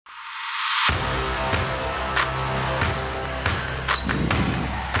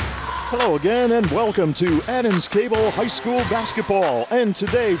Hello again and welcome to Adams Cable High School Basketball. And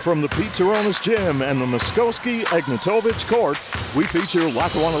today from the Pete Taronis Gym and the Muskowski-Egnatovich Court, we feature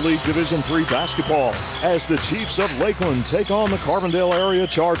Lackawanna League Division III basketball as the Chiefs of Lakeland take on the Carbondale area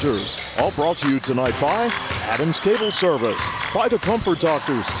Chargers. All brought to you tonight by Adams Cable Service, by the Comfort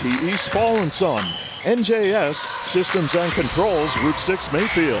Doctors, T.E. Spall & Son, NJS Systems and Controls, Route 6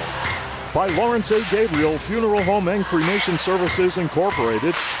 Mayfield, by Lawrence A. Gabriel Funeral Home and Cremation Services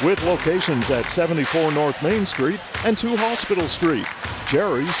Incorporated with locations at 74 North Main Street and 2 Hospital Street.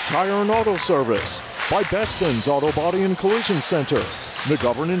 Jerry's Tire and Auto Service. By Beston's Auto Body and Collision Center.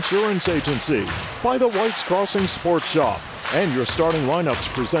 McGovern Insurance Agency. By the White's Crossing Sports Shop. And your starting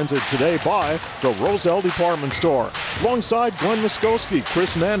lineups presented today by the Roselle Department Store. Alongside Glenn Muskowski,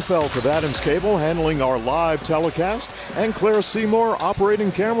 Chris Nanfelt of Adams Cable handling our live telecast, and Claire Seymour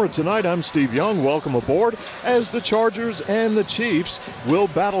operating camera tonight. I'm Steve Young. Welcome aboard as the Chargers and the Chiefs will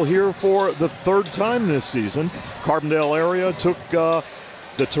battle here for the 3rd time this season. Carbondale area took the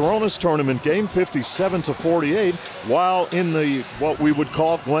Taronis tournament game 57-48, while in the what we would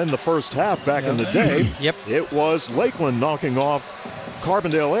call, Glenn, the first half back in the day, it was Lakeland knocking off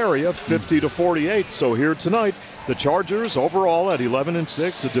Carbondale area 50-48. So here tonight, the Chargers overall at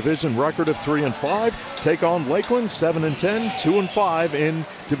 11-6, a division record of 3-5, take on Lakeland 7-10, 2-5 in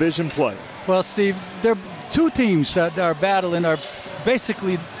division play. Well, Steve, there are 2 teams that are battling are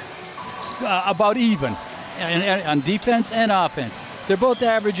basically about even on defense and offense. They're both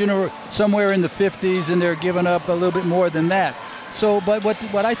averaging somewhere in the 50s, and they're giving up a little bit more than that. So, but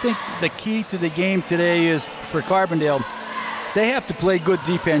what I think the key to the game today is for Carbondale, they have to play good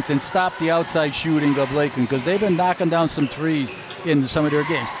defense and stop the outside shooting of Lakeland, because they've been knocking down some threes in some of their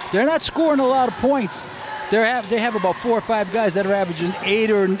games. They're not scoring a lot of points. They have about 4 or 5 guys that are averaging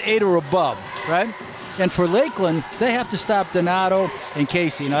 8 or above, right? And for Lakeland, they have to stop Donato and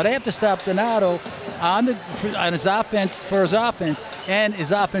Casey. Now, they have to stop Donato on his offense, for his offense, and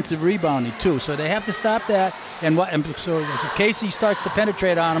his offensive rebounding too. So they have to stop that. And so if Casey starts to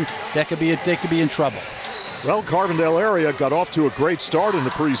penetrate on him, they could be in trouble. Well, Carbondale area got off to a great start in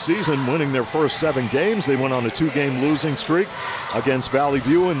the preseason, winning their first 7 games. They went on a 2-game losing streak against Valley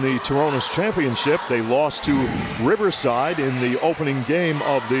View in the Taronis Championship. They lost to Riverside in the opening game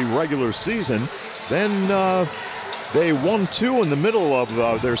of the regular season. Then they won 2 in the middle of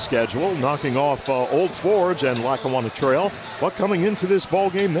their schedule, knocking off Old Forge and Lackawanna Trail. But coming into this ball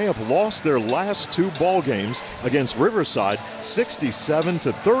game, they have lost their last 2 ball games against Riverside,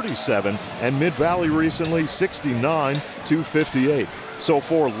 67-37, and Mid-Valley recently, 69-58. So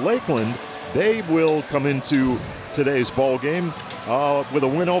for Lakeland, they will come into today's ball game with a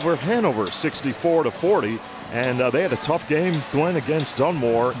win over Hanover, 64-40. And they had a tough game, Glenn, against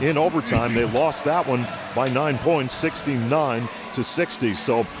Dunmore in overtime. They lost that one by 9 points, 69-60.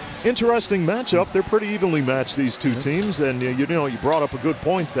 So interesting matchup. They're pretty evenly matched, these 2 teams. And you brought up a good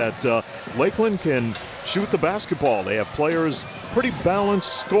point that Lakeland can shoot the basketball. They have players pretty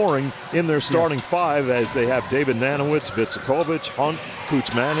balanced scoring in their starting 5, as they have David Nanowitz, Vitsakovich, Hunt,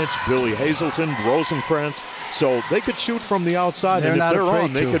 Kuchmanich, Billy Hazelton, Rosenkrantz. So they could shoot from the outside, and if they're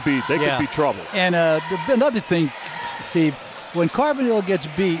on, they could be trouble. And another thing, Steve, when Carbondale gets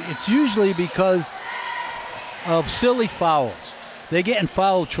beat, it's usually because of silly fouls. They get in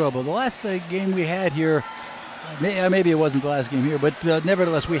foul trouble. The last game we had here, maybe it wasn't the last game here, but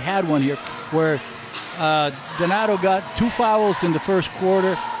nevertheless, we had one here where Donato got 2 fouls in the first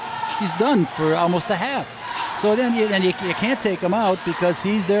quarter. He's done for almost a half. So then you can't take him out because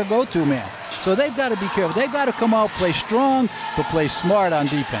he's their go-to man. So they've got to be careful. They've got to come out, play strong, but play smart on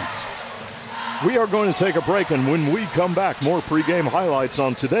defense. We are going to take a break, and when we come back, more pregame highlights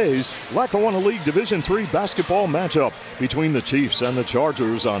on today's Lackawanna League Division III basketball matchup between the Chiefs and the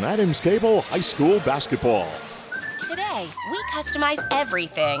Chargers on Adams Cable High School Basketball. Today, we customize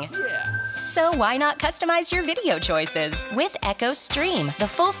everything. So why not customize your video choices with Echo Stream, the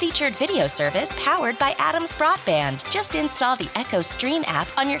full-featured video service powered by Adams Broadband. Just install the Echo Stream app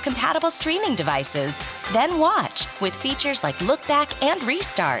on your compatible streaming devices. Then watch, with features like Look Back and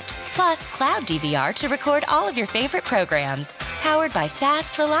Restart, plus Cloud DVR to record all of your favorite programs. Powered by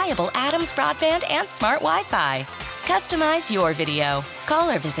fast, reliable Adams Broadband and Smart Wi-Fi. Customize your video. Call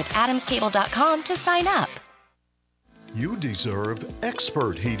or visit adamscable.com to sign up. You deserve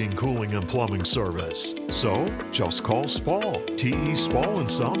expert heating, cooling, and plumbing service. So, just call Spall. T.E. Spall &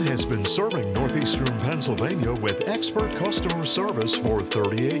 Son has been serving northeastern Pennsylvania with expert customer service for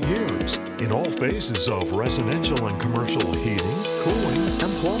 38 years in all phases of residential and commercial heating, cooling,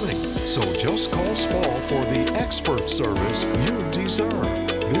 and plumbing. So just call Spall for the expert service you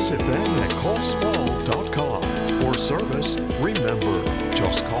deserve. Visit them at callspall.com. For service, remember,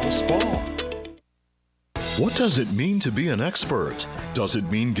 just call Spall. What does it mean to be an expert? Does it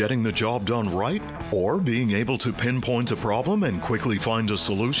mean getting the job done right? Or being able to pinpoint a problem and quickly find a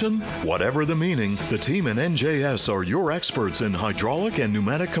solution? Whatever the meaning, the team in NJS are your experts in hydraulic and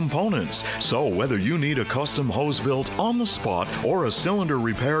pneumatic components. So whether you need a custom hose built on the spot or a cylinder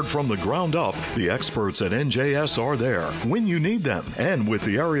repaired from the ground up, the experts at NJS are there when you need them. And with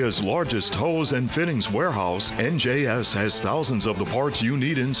the area's largest hose and fittings warehouse, NJS has thousands of the parts you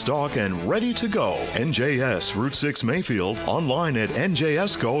need in stock and ready to go. NJS, Route 6 Mayfield, online at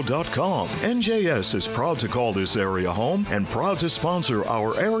njsco.com. NJS is proud to call this area home and proud to sponsor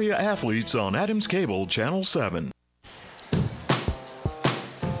our area athletes on Adams Cable Channel 7.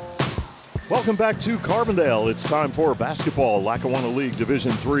 Welcome back to Carbondale. It's time for basketball, Lackawanna League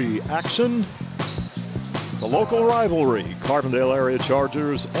Division III action. The local rivalry, Carbondale area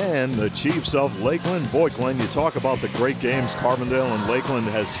Chargers and the Chiefs of Lakeland. Boy, Glenn, you talk about the great games Carbondale and Lakeland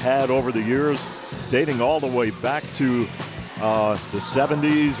has had over the years, dating all the way back to the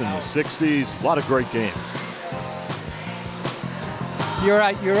 70s and the 60s. A lot of great games. You're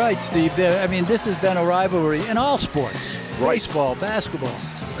right, Steve. I mean, this has been a rivalry in all sports. Right. Baseball, basketball,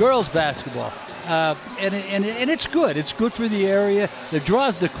 girls basketball. And it's good. It's good for the area. It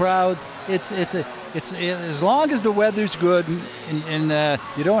draws the crowds. It's as long as the weather's good and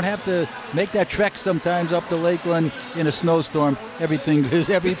you don't have to make that trek sometimes up to Lakeland in a snowstorm. Everything is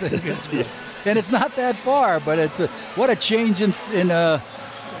good. And it's not that far, but what a change in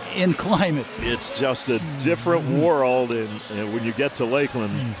climate. It's just a different world when you get to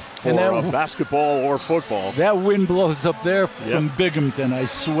Lakeland for basketball or football. That wind blows up there from Binghamton, I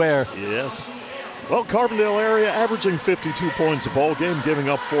swear. Yes. Well, Carbondale area averaging 52 points a ball game, giving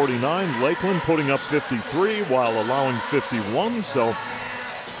up 49. Lakeland putting up 53 while allowing 51. So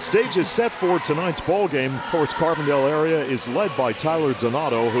stage is set for tonight's ball game. Of course, Carbondale area is led by Tyler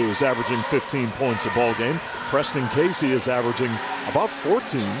Donato, who is averaging 15 points a ball game. Preston Casey is averaging about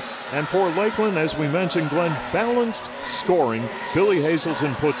 14. And for Lakeland, as we mentioned, Glenn, balanced scoring. Billy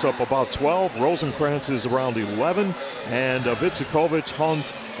Hazelton puts up about 12. Rosenkrantz is around 11. And Vitsakovic,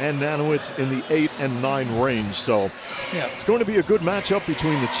 Hunt, and Nanowitz in the 8 and 9 range. So it's going to be a good matchup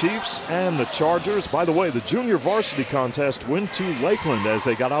between the Chiefs and the Chargers. By the way, the junior varsity contest went to Lakeland as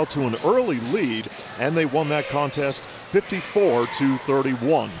they got out to an early lead, and they won that contest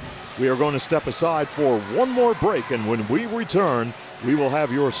 54-31. We are going to step aside for one more break, and when we return, we will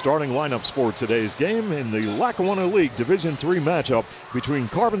have your starting lineups for today's game in the Lackawanna League Division III matchup between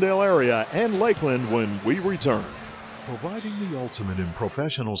Carbondale area and Lakeland when we return. Providing the ultimate in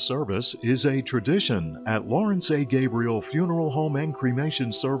professional service is a tradition at Lawrence A. Gabriel Funeral Home and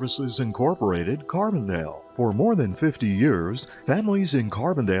Cremation Services Incorporated, Carbondale. For more than 50 years, families in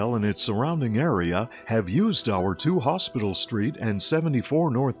Carbondale and its surrounding area have used our 2 Hospital Street and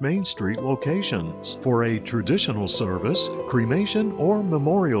 74 North Main Street locations for a traditional service, cremation or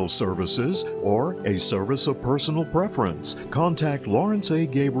memorial services, or a service of personal preference. Contact Lawrence A.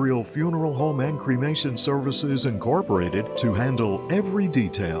 Gabriel Funeral Home and Cremation Services Incorporated to handle every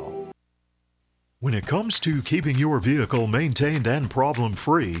detail. When it comes to keeping your vehicle maintained and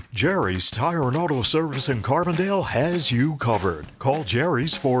problem-free, Jerry's Tire and Auto Service in Carbondale has you covered. Call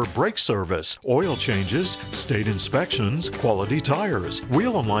Jerry's for brake service, oil changes, state inspections, quality tires,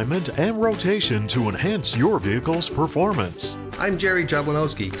 wheel alignment, and rotation to enhance your vehicle's performance. I'm Jerry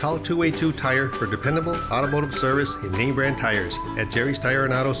Jablonowski. Call 282 Tire for dependable automotive service in name brand tires at Jerry's Tire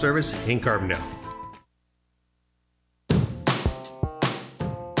and Auto Service in Carbondale.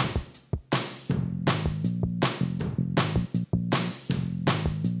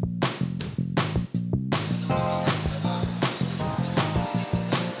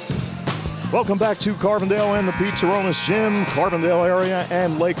 Welcome back to Carbondale and the Pete Toronis Gym. Carbondale area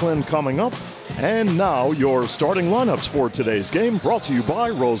and Lakeland coming up. And now your starting lineups for today's game, brought to you by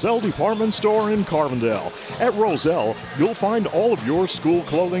Roselle Department Store in Carbondale. At Roselle, you'll find all of your school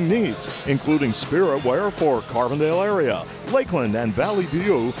clothing needs, including spirit wear for Carbondale area, Lakeland, and Valley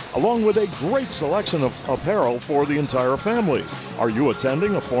View, along with a great selection of apparel for the entire family. Are you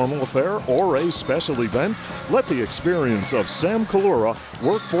attending a formal affair or a special event? Let the experience of Sam Kalura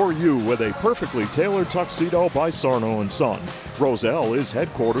work for you with a perfectly tailored tuxedo by Sarno & Son. Roselle is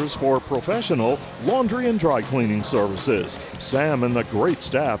headquarters for professional laundry and dry cleaning services. Sam and the great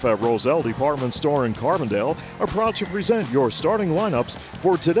staff at Roselle Department Store in Carbondale are proud to present your starting lineups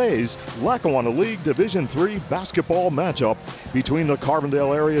for today's Lackawanna League Division III basketball matchup between the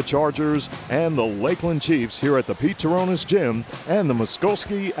Carbondale area Chargers and the Lakeland Chiefs here at the Pete Toronis Gym and the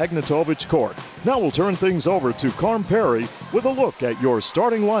Muskowski-Agnetovich Court. Now we'll turn things over to Carm Perry with a look at your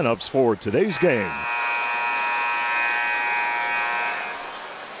starting lineups for today's game.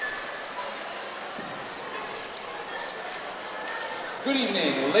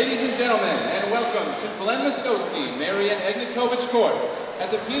 Ladies and gentlemen, and welcome to Glenn Muskowski, Marian Egnatovich Court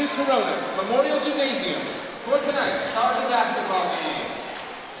at the Peter Taronis Memorial Gymnasium for tonight's Charger basketball game.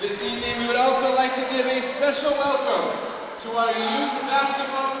 This evening, we would also like to give a special welcome to our youth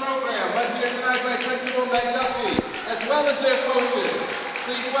basketball program, led here tonight by Principal Meg Duffy, as well as their coaches.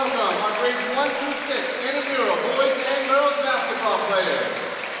 Please welcome our grades 1 through 6 intramural boys and girls basketball players.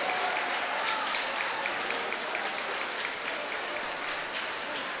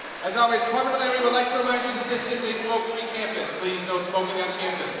 As always, Carbondale area would like to remind you that this is a smoke-free campus. Please, no smoking on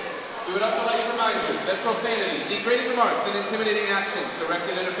campus. We would also like to remind you that profanity, degrading remarks, and intimidating actions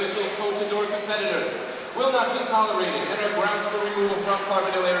directed at officials, coaches, or competitors will not be tolerated and are grounds for removal from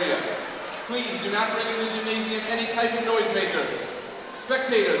Carbondale area. Please do not bring in the gymnasium any type of noisemakers.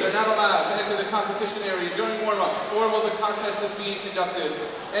 Spectators are not allowed to enter the competition area during warm-ups or while the contest is being conducted.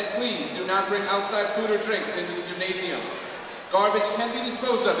 And please do not bring outside food or drinks into the gymnasium. Garbage can be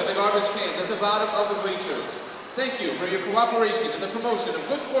disposed of in the garbage cans at the bottom of the bleachers. Thank you for your cooperation in the promotion of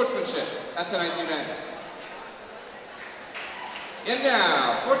good sportsmanship at tonight's event. And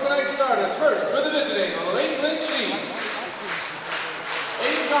now, for tonight's starters, first for the visiting Lakeland Chiefs,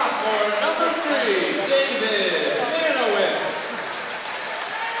 a sophomore, number 3, David Manowitz.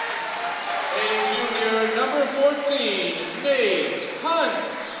 A junior, number 14, Nate Hunt.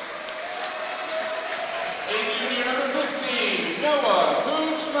 A junior, number 15, Noah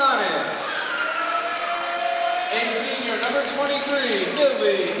Kuchmanich. A senior, number 23,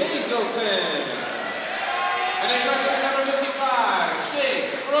 Lily Hazelton. And a freshman, number 55,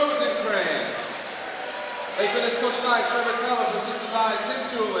 Chase Rosenkrantz. Lakeland is coached by Trevor Tellep, assisted by Tim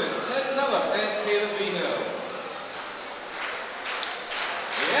Tulin, Ted Tellep, and Caleb Vigil.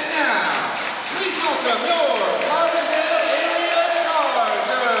 And now, please welcome your Carbondale area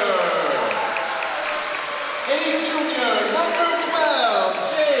Chargers. A junior, number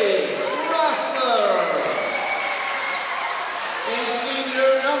 12, Jake Rossler. A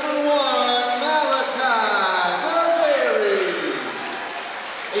senior, number 1, Malachi Darberry.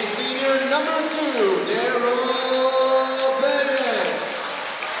 A senior, number 2, Daryl Bennett.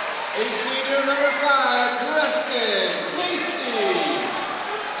 A senior, number 5, Preston Casey.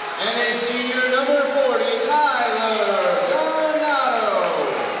 And a senior, number 40, Tyler Donato.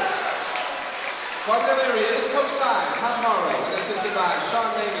 Carbondale area is coached by Tom Morrow and assisted by Sean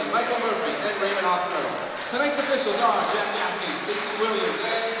Mangan, Michael Murphy, and Raymond Hoffner. Tonight's officials are Jack Gaffney, Stacey Williams,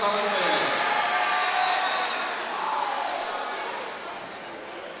 and Colin Fanning.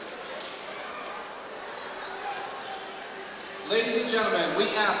 Ladies and gentlemen,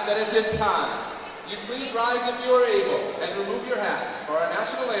 we ask that at this time, you please rise if you are able and remove your hats for our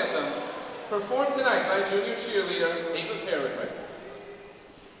national anthem, performed tonight by junior cheerleader Ava Peregrine.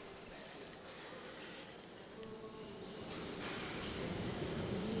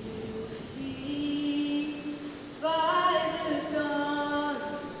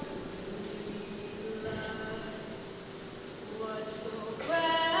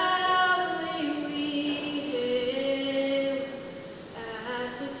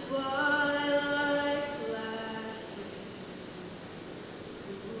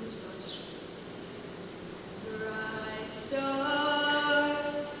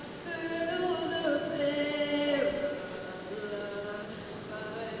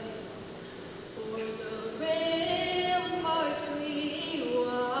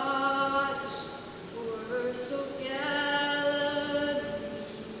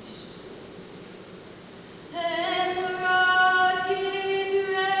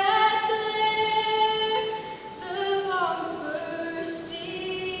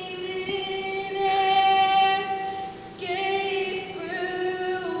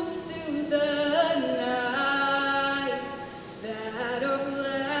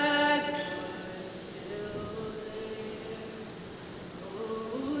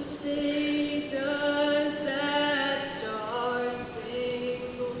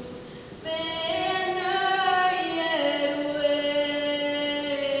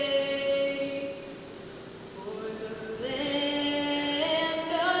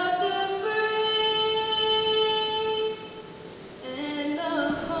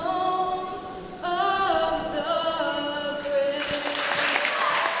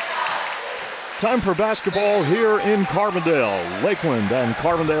 Time for basketball here in Carbondale, Lakeland and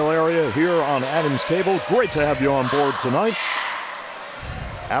Carbondale area here on Adams Cable. Great to have you on board tonight.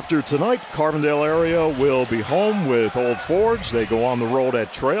 After tonight, Carbondale area will be home with Old Forge. They go on the road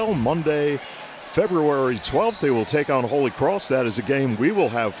at Trail Monday February 12th, they will take on Holy Cross. That is a game we will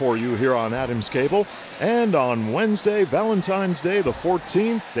have for you here on Adams Cable. And on Wednesday, Valentine's Day, the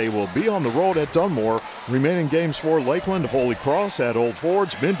 14th, they will be on the road at Dunmore. Remaining games for Lakeland, Holy Cross at Old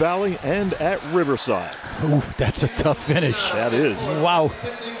Forge, Mid-Valley, and at Riverside. Ooh, that's a tough finish. That is. Wow.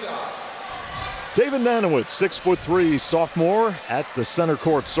 David Nanowitz, 6'3", sophomore at the center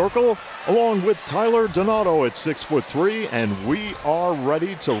court circle, along with Tyler Donato at 6'3", and we are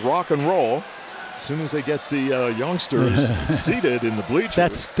ready to rock and roll. As soon as they get the youngsters seated in the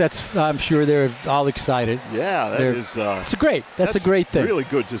bleachers. That's. I'm sure they're all excited. Yeah, it's great. That's a great thing. Really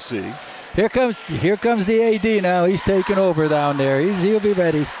good to see. Here comes the AD now. He's taking over down there. He'll be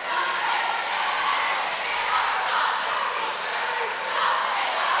ready.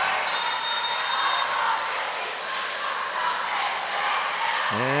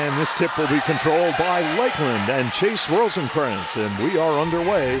 And this tip will be controlled by Lakeland and Chase Rosenkrantz, and we are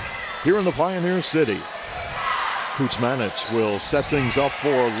underway here in the Pioneer City. Kuchmanich will set things up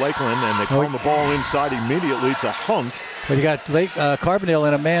for Lakeland, and they come the ball inside immediately to Hunt. But you got Carbondale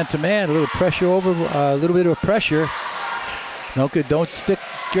in a man-to-man, a little pressure over, a little bit of pressure. Don't stick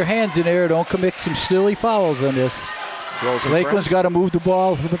your hands in there. Don't commit some silly fouls on this. Lakeland's got to move the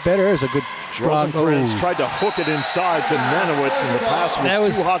ball a little bit better. There's a good strong. Rosenkrantz tried to hook it inside to Nanowitz, and the pass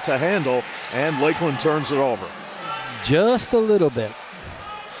was too hot to handle, and Lakeland turns it over. Just a little bit.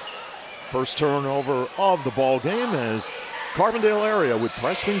 First turnover of the ball game as Carbondale area with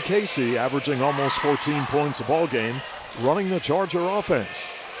Preston Casey averaging almost 14 points a ball game, running the Charger offense.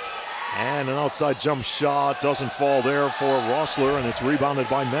 And an outside jump shot doesn't fall there for Rossler, and it's rebounded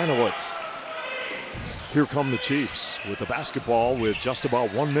by Nanowitz. Here come the Chiefs with the basketball with just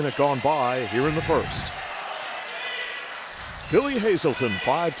about 1 minute gone by here in the first. Billy Hazelton,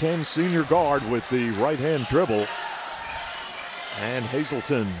 5'10" senior guard with the right-hand dribble. And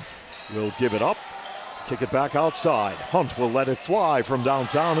Hazelton will give it up, kick it back outside. Hunt will let it fly from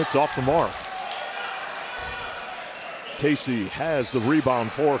downtown. It's off the mark. Casey has the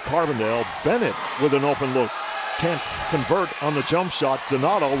rebound for Carbondale. Bennett with an open look. Can't convert on the jump shot.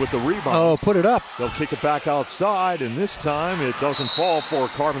 Donato with the rebound. Oh, put it up. They'll kick it back outside, and this time it doesn't fall for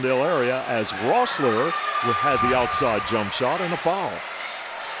Carbondale area as Rossler had the outside jump shot and a foul.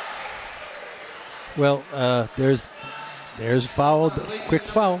 Well, there's a foul, quick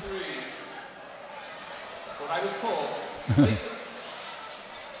foul. I was told.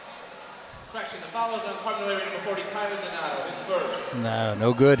 Correction, the foul is on Carbondale area number 40, Tyler Donato, his first.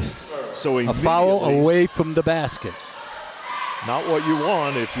 No good. So a foul away from the basket. Not what you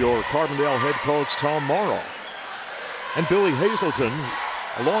want if you're Carbondale head coach Tom Morrow. And Billy Hazelton,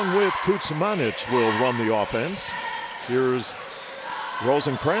 along with Kuchmanich, will run the offense. Here's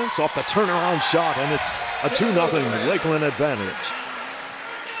Rosenkrantz off the turnaround shot, and it's a 2-0 Lakeland advantage.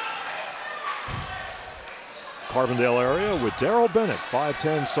 Carbondale area with Darrell Bennett,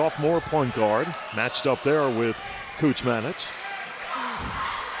 5'10" sophomore point guard, matched up there with Kuchmanich.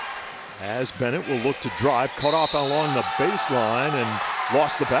 As Bennett will look to drive, cut off along the baseline and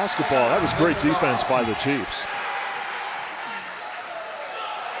lost the basketball. That was great defense by the Chiefs.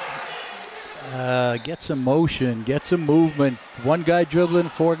 Get some motion, get some movement. One guy dribbling,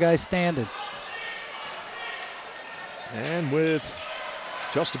 4 guys standing. And with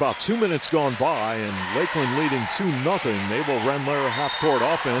just about 2 minutes gone by and Lakeland leading 2-0, they will run their half-court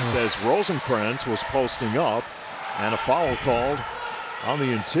offense as Rosenkrantz was posting up, and a foul called on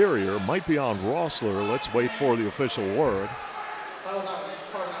the interior. Might be on Rossler. Let's wait for the official word.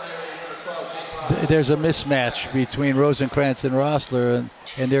 There's a mismatch between Rosenkrantz and Rossler,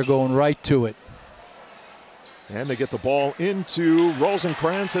 and they're going right to it. And they get the ball into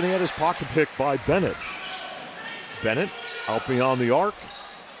Rosenkrantz, and he had his pocket picked by Bennett. Bennett out beyond the arc,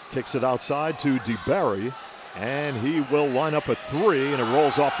 kicks it outside to DeBerry, and he will line up a 3, and it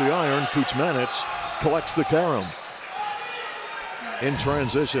rolls off the iron. Kuchmanich collects the carom. In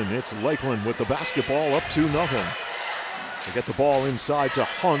transition, it's Lakeland with the basketball up 2-0. They get the ball inside to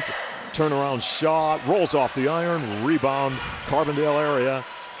Hunt. Turnaround shot, rolls off the iron, rebound, Carbondale area,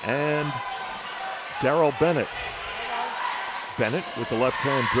 and Darrell Bennett. Bennett with the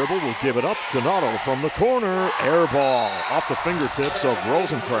left-hand dribble will give it up. Donato from the corner, air ball off the fingertips of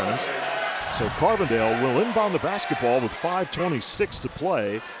Rosenkrantz. So Carbondale will inbound the basketball with 5:26 to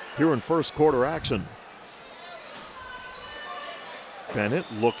play here in first quarter action. Bennett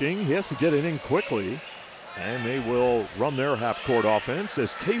looking, he has to get it in quickly, and they will run their half-court offense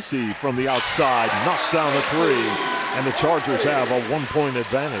as Casey from the outside knocks down the 3, and the Chargers have a 1-point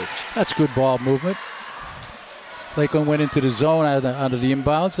advantage. That's good ball movement. Lakeland went into the zone out of the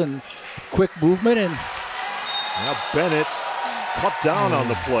inbounds, and quick movement. And now Bennett cut down on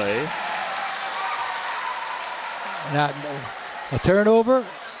the play. Not a turnover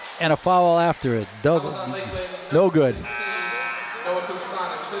and a foul after it. Double. No good.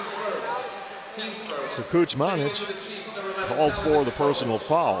 So Kuchmanich called for the personal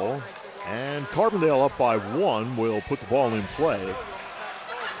foul, and Carbondale up by 1 will put the ball in play.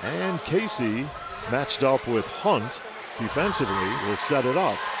 And Casey, matched up with Hunt defensively, will set it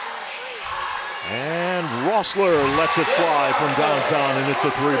up. And Rossler lets it fly from downtown, and it's a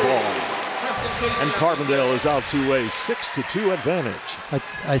 3-ball. And Carbondale is out to a 6-2 advantage.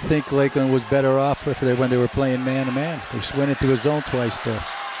 I think Lakeland was better off when they were playing man-to-man. They went into a zone twice there.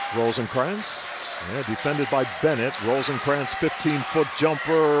 Rosenkrantz, defended by Bennett. Rosenkrantz, 15-foot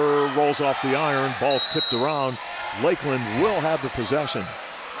jumper, rolls off the iron. Ball's tipped around. Lakeland will have the possession.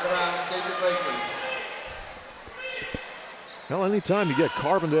 Well, anytime you get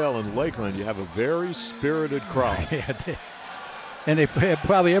Carbondale and Lakeland, you have a very spirited crowd. Yeah, and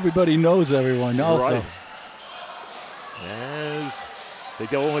probably everybody knows everyone also. Right. As they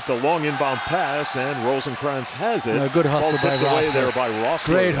go with the long inbound pass, and Rosenkrantz has it. A good hustle by Rossler. Away there by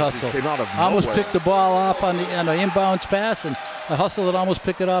Rossler. Great hustle. Came out of almost nowhere. picked the ball off on the inbounds pass, and a hustle that almost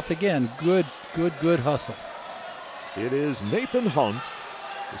picked it off again. Good hustle. It is Nathan Hunt,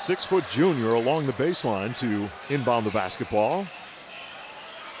 the 6-foot junior, along the baseline to inbound the basketball.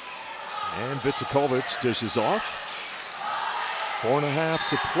 And Vitsakovic dishes off. 4.5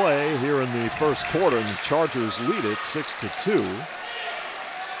 to play here in the first quarter, and the Chargers lead it 6-2.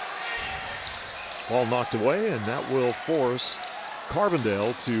 Ball knocked away, and that will force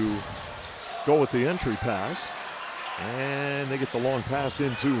Carbondale to go with the entry pass. And they get the long pass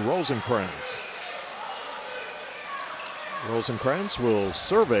into Rosenkrantz. Rosenkrantz will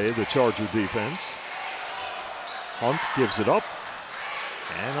survey the Charger defense. Hunt gives it up.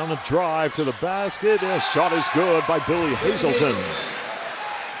 And on a drive to the basket, a shot is good by Billy Hazelton,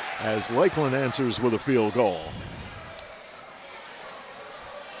 as Lakeland answers with a field goal.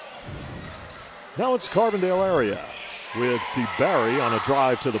 Now it's Carbondale area with DeBarry on a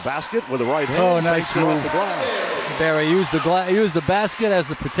drive to the basket with a right hand. Oh, nice move. The glass. Barry used the basket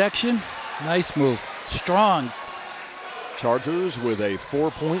as a protection. Nice move. Strong. Chargers with a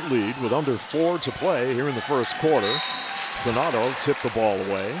 4-point lead with under 4 to play here in the first quarter. Donato tipped the ball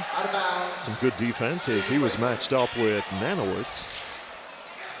away. Some good defense as he was matched up with Nanowitz.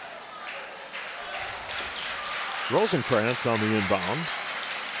 Rosenkrantz on the inbound.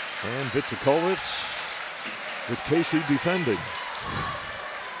 And Vitsakovic with Casey defending.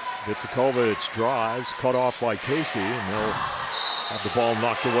 Vitsakovic drives, cut off by Casey, and they'll have the ball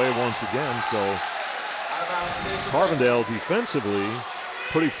knocked away once again. So Carbondale defensively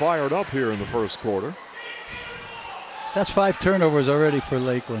pretty fired up here in the first quarter. That's 5 turnovers already for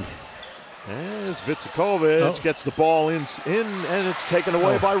Lakeland. As Vitsakovic gets the ball in, and it's taken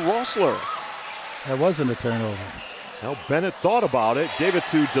away by Rossler. That wasn't a turnover. Now Bennett thought about it, gave it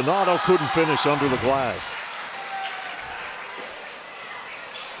to Donato, couldn't finish under the glass.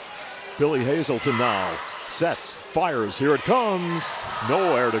 Billy Hazelton now sets, fires, here it comes.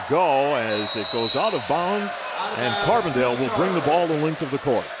 Nowhere to go as it goes out of bounds, and Carbondale will bring the ball the length of the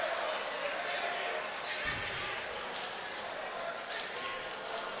court.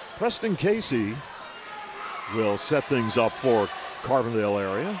 Preston Casey will set things up for Carbondale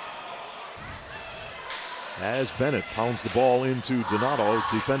area. As Bennett pounds the ball into Donato,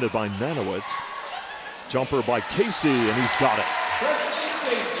 defended by Nanowitz. Jumper by Casey, and he's got it.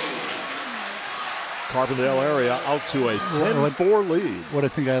 Carbondale area out to a 10-4 lead. What I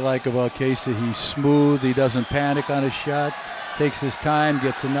think I like about Casey, he's smooth, he doesn't panic on his shot, takes his time,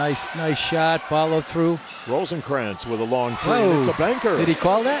 gets a nice shot, follow through. Rosenkrantz with a long three, and it's a banker. Did he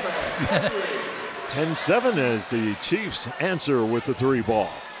call that? 10-7 as the Chiefs answer with the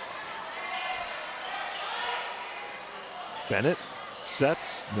 3-ball. Bennett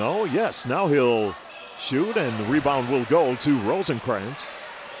sets, yes, now he'll shoot, and the rebound will go to Rosenkrantz.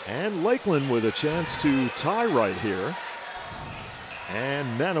 And Lakeland with a chance to tie right here.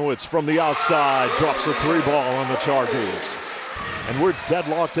 And Nanowitz from the outside drops a 3-ball on the Chargers. And we're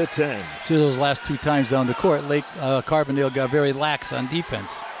deadlocked at 10. See those last 2 times down the court, Carbondale got very lax on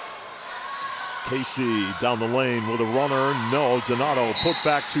defense. Casey down the lane with a runner. No, Donato put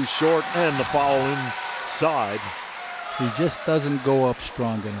back too short, and the foul inside. He just doesn't go up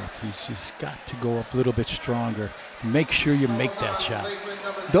strong enough. He's just got to go up a little bit stronger. Make sure you make that shot.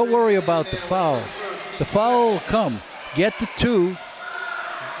 Don't worry about the foul. The foul will come. Get the 2,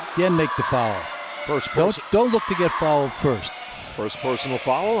 then make the foul. Don't look to get fouled first. First personal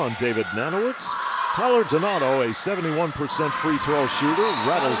foul on David Nanowitz. Tyler Donato, a 71% free throw shooter,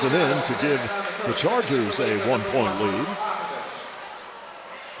 rattles it in to give the Chargers a 1-point lead.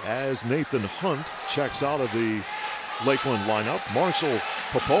 As Nathan Hunt checks out of the Lakeland lineup. Marshall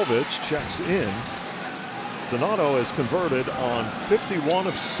Popovich checks in. Donato has converted on 51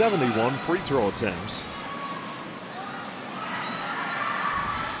 of 71 free throw attempts.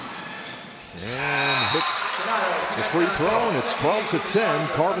 And hits the free throw, and it's 12-10,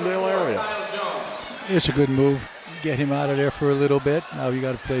 Carbondale area. It's a good move. Get him out of there for a little bit. Now you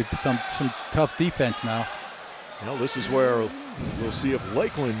got to play some tough defense now. Well, this is where we'll see if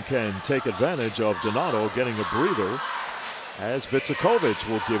Lakeland can take advantage of Donato getting a breather, as Vickovic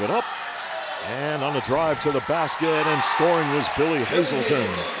will give it up. And on a drive to the basket, and scoring was Billy Hazelton.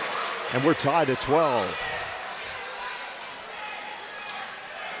 And we're tied at 12.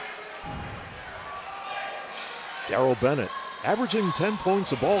 Darrell Bennett, averaging 10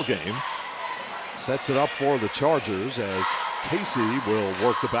 points a ball game, sets it up for the Chargers as Casey will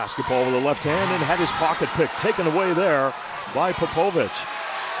work the basketball with the left hand and had his pocket pick taken away there by Popovich.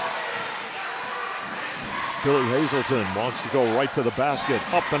 Billy Hazelton wants to go right to the basket,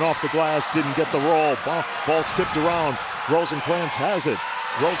 up and off the glass, didn't get the roll. Ball's tipped around. Rosenkrantz has it.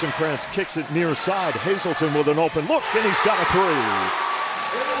 Rosenkrantz kicks it near side. Hazelton with an open look, and he's got a three.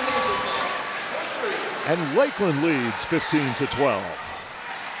 And Lakeland leads 15-12.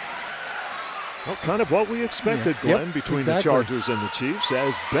 Well, kind of what we expected, Glenn, between the Chargers and the Chiefs,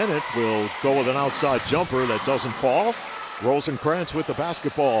 as Bennett will go with an outside jumper that doesn't fall. Rosenkrantz with the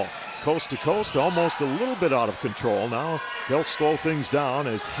basketball. Coast to coast, almost a little bit out of control. Now they'll slow things down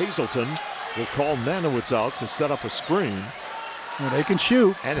as Hazelton will call Nanowitz out to set up a screen. Well, they can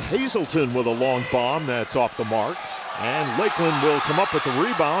shoot. And Hazelton with a long bomb that's off the mark. And Lakeland will come up with the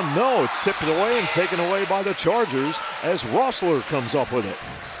rebound. No, it's tipped away and taken away by the Chargers as Rossler comes up with it.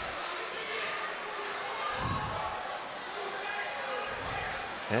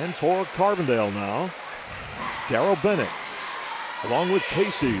 And for Carbondale now, Darrell Bennett, along with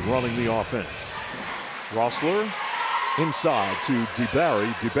Casey running the offense. Rossler inside to DeBarry.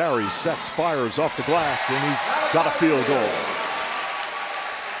 DeBarry sets, fires off the glass, and he's got a field goal.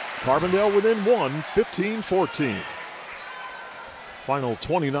 Carbondale within one, 15-14. Final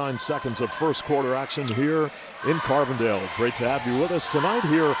 29 seconds of first quarter action here in Carbondale. Great to have you with us tonight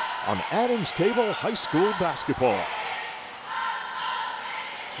here on Adams Cable High School Basketball.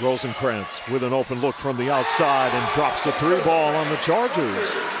 Rosenkrantz with an open look from the outside and drops a three ball on the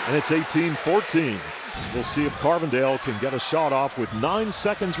Chargers. And it's 18-14. We'll see if Carbondale can get a shot off with 9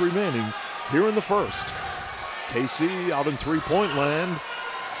 seconds remaining here in the first. Casey out in three-point land.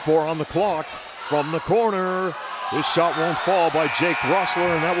 4 on the clock from the corner. This shot won't fall by Jake Rossler,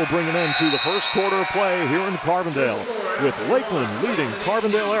 and that will bring an end to the first quarter of play here in Carbondale, with Lakeland leading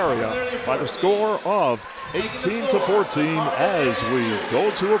Carbondale area by the score of 18-14 as we go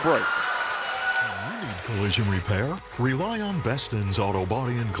to a break. Collision repair? Rely on Beston's Auto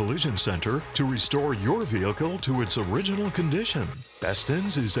Body and Collision Center to restore your vehicle to its original condition.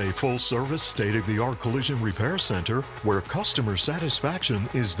 Beston's is a full-service, state-of-the-art collision repair center where customer satisfaction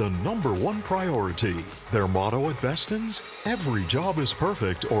is the #1 priority. Their motto at Beston's: every job is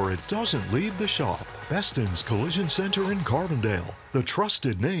perfect or it doesn't leave the shop. Beston's Collision Center in Carbondale, the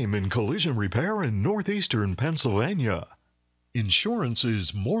trusted name in collision repair in northeastern Pennsylvania. Insurance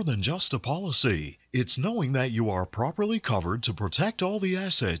is more than just a policy. It's knowing that you are properly covered to protect all the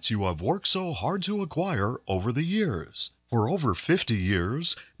assets you have worked so hard to acquire over the years. For over 50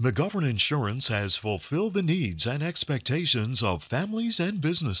 years, McGovern Insurance has fulfilled the needs and expectations of families and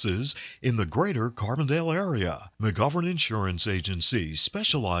businesses in the greater Carbondale area. McGovern Insurance Agency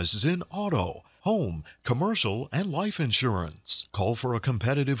specializes in auto, home, commercial, and life insurance. Call for a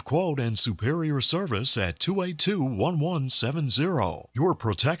competitive quote and superior service at 282-1170. Your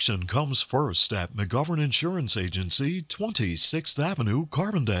protection comes first at McGovern Insurance Agency, 26th Avenue,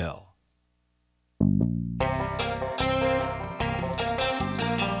 Carbondale.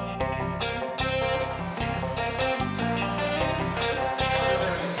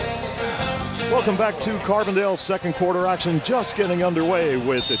 Welcome back to Carbondale's second quarter action, just getting underway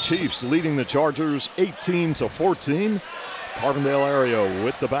with the Chiefs leading the Chargers 18-14. Carbondale area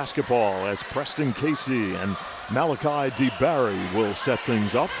with the basketball as Preston Casey and Malachi DeBarry will set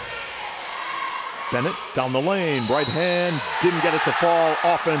things up. Bennett down the lane, right hand, didn't get it to fall,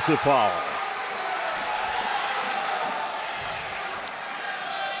 offensive foul.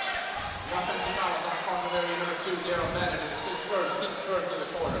 The offensive foul is on Carbondale number 2, Darrell Bennett, and it's his first in the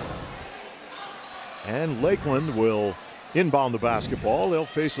quarter. And Lakeland will inbound the basketball. They'll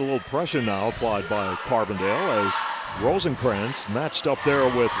face a little pressure now applied by Carbondale as Rosenkrantz, matched up there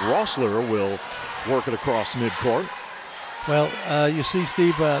with Rossler, will work it across midcourt. Well, you see,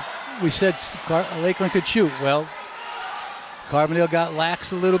 Steve, we said Lakeland could shoot. Well, Carbondale got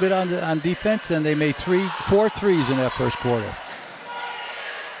lax a little bit on defense, and they made 4 threes in that first quarter.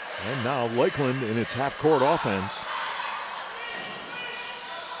 And now Lakeland in its half-court offense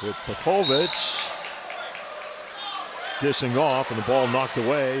with Popovich dishing off, and the ball knocked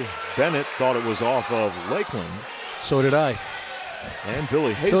away. Bennett thought it was off of Lakeland. So did I. And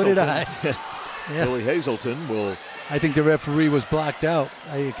Billy Hazelton. So did I. Yeah. Billy Hazelton will. I think the referee was blocked out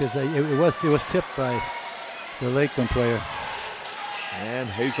because it was tipped by the Lakeland player. And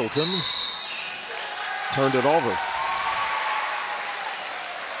Hazelton turned it over.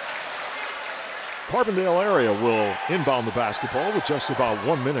 Carbondale area will inbound the basketball with just about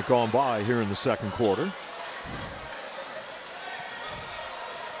 1 minute gone by here in the second quarter.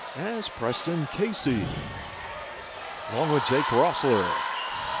 As Preston Casey, along with Jake Rossler,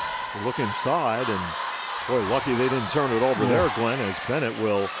 look inside, and boy, lucky they didn't turn it over there, Glenn, as Bennett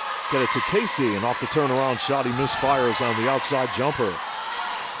will get it to Casey, and off the turnaround shot, he misfires on the outside jumper.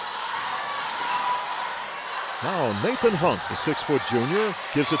 Now Nathan Hunt, the 6-foot junior,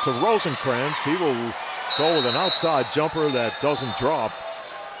 gives it to Rosenkrantz. He will go with an outside jumper that doesn't drop.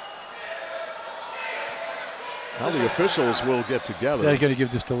 Now the officials will get together. They're going to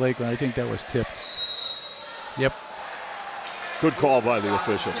give this to Lakeland. I think that was tipped. Yep. Good call by the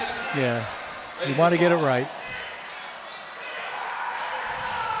officials. Yeah, you want to get it right.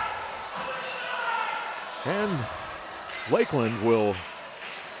 And Lakeland will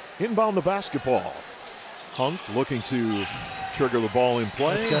inbound the basketball. Hunt looking to trigger the ball in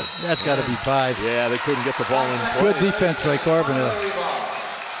play. That's got to be 5. Yeah, they couldn't get the ball in play. Good defense by Carbondale.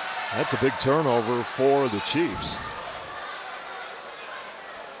 That's a big turnover for the Chiefs.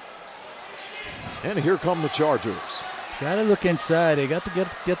 And here come the Chargers. Got to look inside. They got to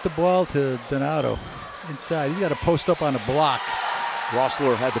get the ball to Donato inside. He's got to post up on a block.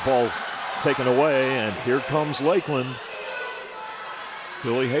 Rossler had the ball taken away, and here comes Lakeland.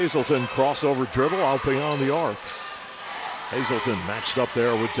 Billy Hazelton crossover dribble out beyond the arc. Hazelton matched up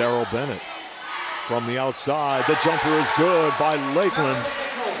there with Darrell Bennett. From the outside, the jumper is good by Lakeland.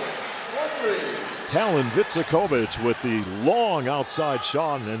 Talon Vitsakovic with the long outside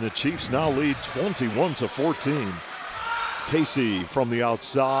shot, and the Chiefs now lead 21-14. Casey from the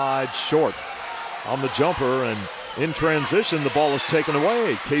outside, short on the jumper, and in transition, the ball is taken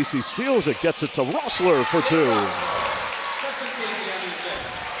away. Casey steals it, gets it to Rossler for 2.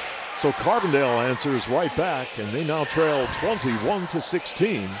 So Carbondale answers right back, and they now trail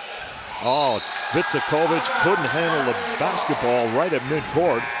 21-16. Oh, Vitsakovic couldn't handle the basketball right at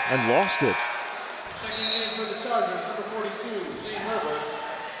midcourt and lost it. Checking in for the Chargers, number 42, Shane Herbert.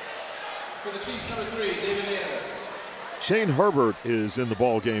 For the Chiefs, number 3, David Davis. Shane Herbert is in the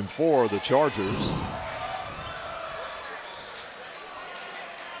ball game for the Chargers.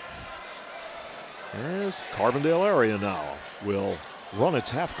 As Carbondale area now will run its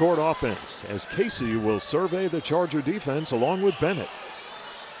half-court offense as Casey will survey the Charger defense along with Bennett.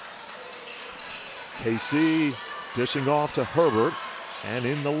 Casey dishing off to Herbert, and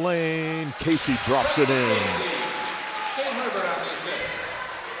in the lane, Casey drops it in. Shane Herbert on the assist.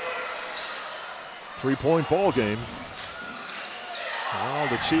 3-point ball game. Now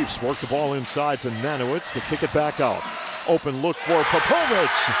the Chiefs work the ball inside to Nanowitz to kick it back out. Open look for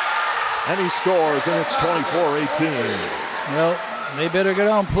Popovich, and he scores, and it's 24-18. Well, they better get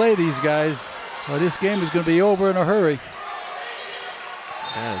out and play these guys, or this game is going to be over in a hurry.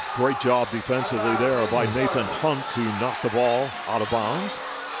 And great job defensively there by Nathan Hunt to knock the ball out of bounds.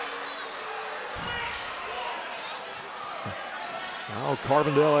 Now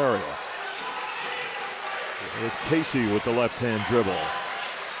Carbondale area with Casey with the left-hand dribble.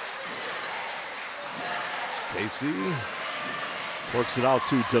 Casey works it out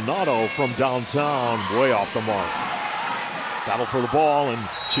to Donato from downtown, way off the mark. Battle for the ball, and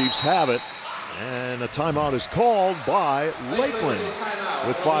Chiefs have it. And a timeout is called by Lakeland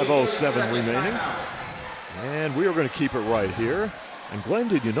with 5:07 remaining. And we are going to keep it right here. And Glenn,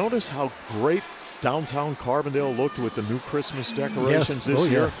 did you notice how great downtown Carbondale looked with the new Christmas decorations this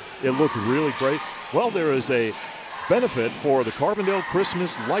year? It looked really great. Well, there is a benefit for the Carbondale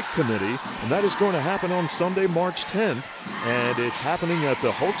Christmas Light Committee, and that is going to happen on Sunday, March 10th, and it's happening at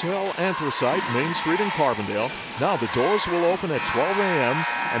the Hotel Anthracite, Main Street in Carbondale. Now the doors will open at 12 a.m.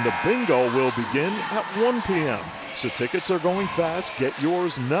 and the bingo will begin at 1 p.m. So tickets are going fast. Get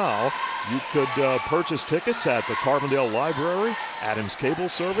yours now. You could purchase tickets at the Carbondale Library, Adams Cable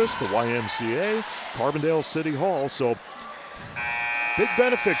Service, the YMCA, Carbondale City Hall. So big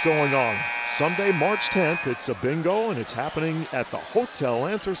benefit going on. Sunday, March 10th, it's a bingo, and it's happening at the Hotel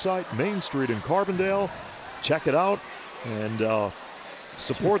Anthracite, Main Street in Carbondale. Check it out and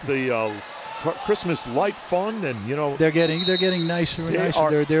support the Christmas light fun, and you know they're getting nicer and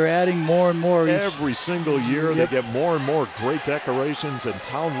nicer. They're adding more and more every single year. They get more and more great decorations, and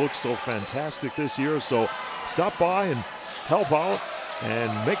town looks so fantastic this year. So stop by and help out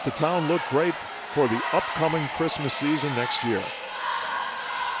and make the town look great for the upcoming Christmas season next year.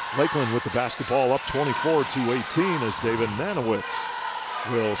 Lakeland with the basketball up 24-18 as David Nanowitz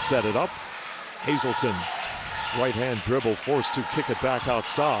will set it up. Hazelton, right-hand dribble, forced to kick it back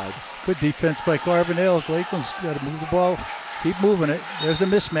outside. Good defense by Carbondale. Lakeland's got to move the ball, keep moving it. There's the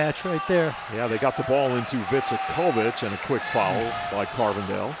mismatch right there. Yeah, they got the ball into Vicakovic, and a quick foul by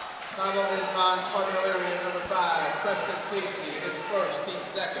Carbondale. Foul is on Carbondale area number 5, Preston Casey, his first, team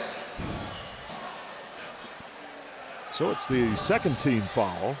second. So it's the second team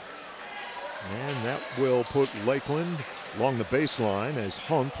foul, and that will put Lakeland along the baseline as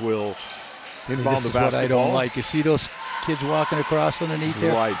Hunt will inbound the basketball. This is what I don't like. You see those kids walking across underneath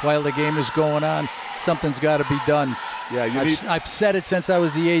there while the game is going on. Something's got to be done. Yeah, I've said it since I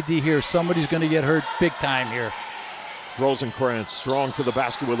was the AD here. Somebody's going to get hurt big time here. Rosenkrantz strong to the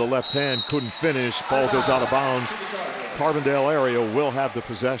basket with a left hand, couldn't finish. Ball goes out of bounds. Carbondale area will have the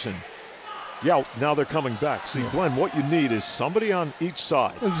possession. Yeah, now they're coming back. See, Glenn, what you need is somebody on each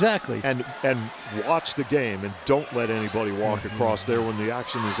side. Exactly. And watch the game, and don't let anybody walk across there when the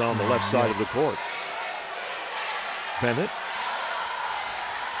action is on the left side of the court. Bennett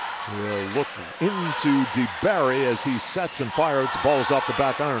will look into DeBarry as he sets and fires. Ball is off the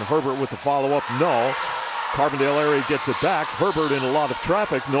back iron. Herbert with the follow-up. No. Carbondale area gets it back. Herbert in a lot of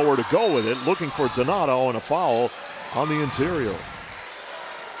traffic, nowhere to go with it. Looking for Donato, and a foul on the interior.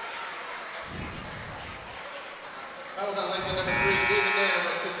 That was on Lakeland number 3, David Nader.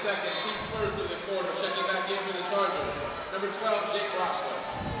 That's his second. Team first of the quarter. Checking back in for the Chargers. Number 12, Jake Rossler.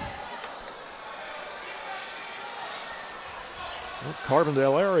 Well,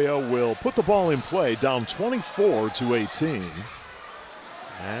 Carbondale area will put the ball in play, down 24-18.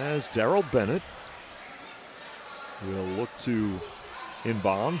 As Darrell Bennett will look to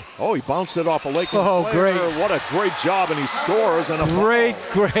inbound. Oh, he bounced it off a Lakeland player. Great. What a great job, and he scores. And a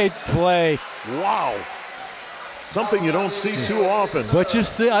great play. Wow. Something you don't see too often. But you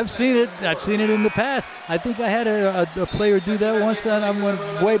see, I've seen it in the past. I think I had a player do that once, and I went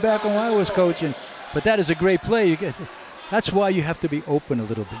way back when I was coaching. But that is a great play. That's why you have to be open a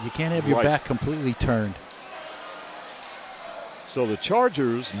little bit. You can't have your back completely turned. So the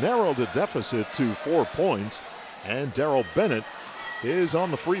Chargers narrow the deficit to 4 points, and Darrell Bennett is on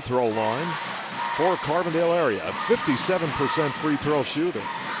the free throw line for Carbondale area, a 57% free throw shooter.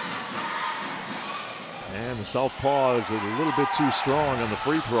 And the southpaw is a little bit too strong on the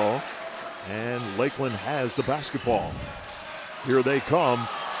free throw, and Lakeland has the basketball. Here they come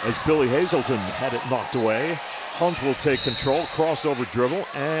as Billy Hazelton had it knocked away. Hunt will take control, crossover dribble,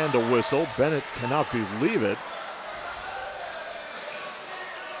 and a whistle. Bennett cannot believe it.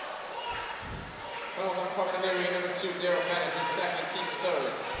 Fouls on Carbondale area number 2, Darrell Bennett, his second, team's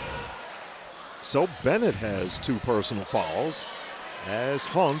third. So Bennett has 2 personal fouls as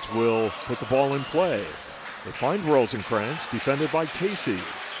Hunt will put the ball in play. They find Rosenkrantz, defended by Casey.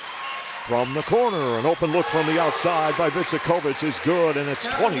 From the corner, an open look from the outside by Vicakovic is good, and it's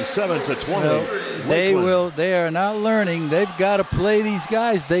 27-20. They are not learning. They've got to play these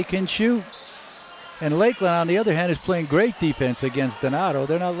guys. They can shoot. And Lakeland, on the other hand, is playing great defense against Donato.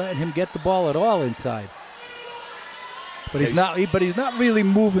 They're not letting him get the ball at all inside. But he's not really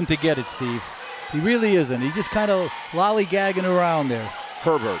moving to get it, Steve. He really isn't. He's just kind of lollygagging around there.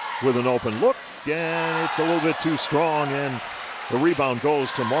 Herbert with an open look, and it's a little bit too strong, and the rebound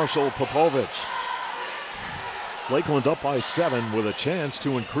goes to Marshall Popovich. Lakeland up by 7 with a chance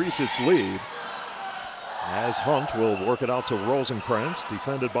to increase its lead. As Hunt will work it out to Rosenkrantz,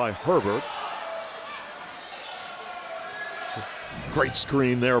 defended by Herbert. Great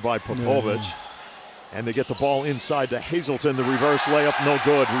screen there by Popovich. And they get the ball inside to Hazelton. The reverse layup, no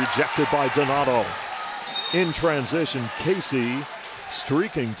good. Rejected by Donato. In transition, Casey,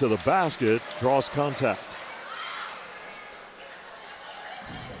 streaking to the basket, draws contact.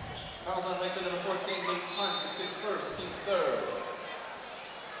 Fouls on Lakeland number 14, Nate Hunt. It's his first, team's third.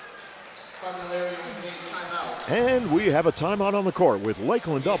 Carbondale area will take timeout. And we have a timeout on the court with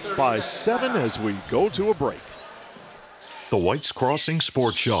Lakeland up by 7 as we go to a break. The White's Crossing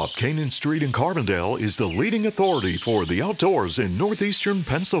Sports Shop, Canaan Street in Carbondale, is the leading authority for the outdoors in northeastern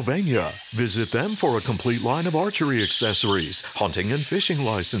Pennsylvania. Visit them for a complete line of archery accessories, hunting and fishing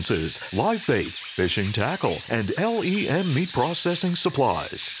licenses, live bait, fishing tackle, and LEM meat processing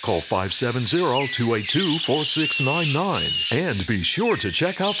supplies. Call 570-282-4699 and be sure to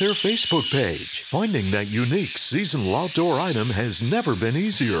check out their Facebook page. Finding that unique seasonal outdoor item has never been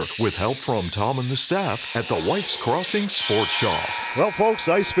easier with help from Tom and the staff at the White's Crossing Sports Shop. Well, folks,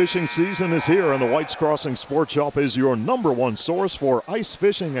 ice fishing season is here, and the White's Crossing Sports Shop is your #1 source for ice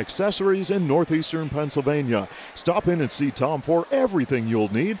fishing accessories in northeastern Pennsylvania. Stop in and see Tom for everything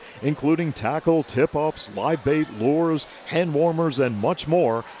you'll need, including tackle, tip-ups, live bait, lures, hand warmers, and much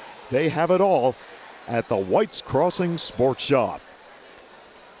more. They have it all at the White's Crossing Sports Shop.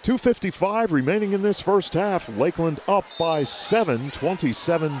 2:55 remaining in this first half. Lakeland up by 7,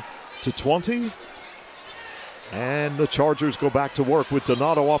 27-20. And the Chargers go back to work with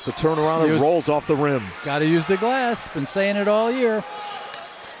Donato off the turnaround and rolls off the rim. Got to use the glass. Been saying it all year.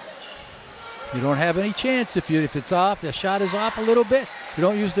 You don't have any chance if it's off. The shot is off a little bit. You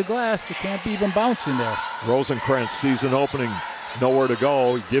don't use the glass. It can't be even bouncing there. Rosenkrantz sees an opening. Nowhere to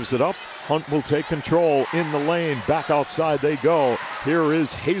go. He gives it up. Hunt will take control in the lane. Back outside they go. Here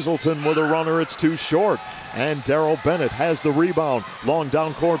is Hazelton with a runner. It's too short. And Darrell Bennett has the rebound. Long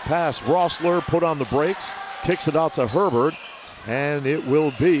down court pass. Rossler put on the brakes. Kicks it out to Herbert, and it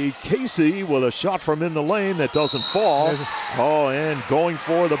will be Casey with a shot from in the lane that doesn't fall. Oh, and going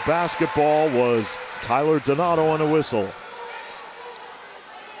for the basketball was Tyler Donato on a whistle.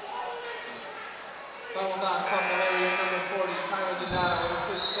 Fouls on Carbondale number 40, Tyler Donato. It's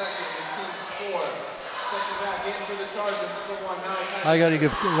his second, the team's fourth. Second back in for the Chargers, number 1 now. I got to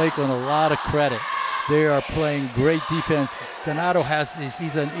give Lakeland a lot of credit. They are playing great defense. Donato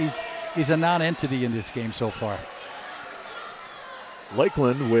he's a non-entity in this game so far.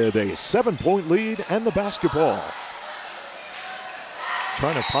 Lakeland with a 7-point lead and the basketball.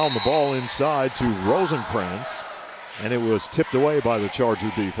 Trying to pound the ball inside to Rosenkrantz, and it was tipped away by the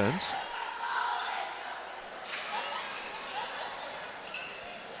Charger defense.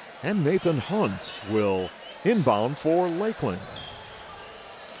 And Nathan Hunt will inbound for Lakeland.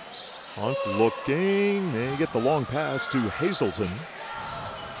 Hunt looking, they get the long pass to Hazelton.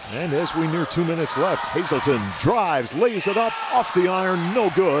 And as we near 2 minutes left, Hazelton drives, lays it up, off the iron, no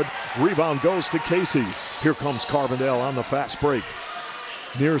good. Rebound goes to Casey. Here comes Carbondale on the fast break.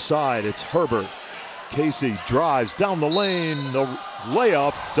 Near side, it's Herbert. Casey drives down the lane, the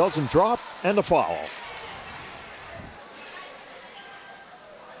layup doesn't drop, and a foul.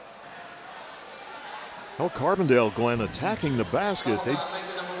 Well, Carbondale, Glenn, attacking the basket.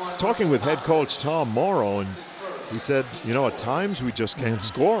 Talking with head coach Tom Morrow, and he said, you know, at times we just can't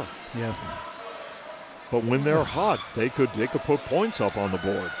score. Yeah. But when they're hot, they could put points up on the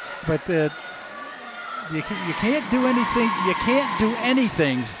board. But you can't do anything. You can't do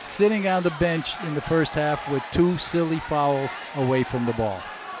anything sitting on the bench in the first half with 2 silly fouls away from the ball.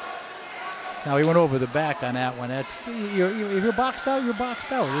 Now he went over the back on that one. That's if you're boxed out, you're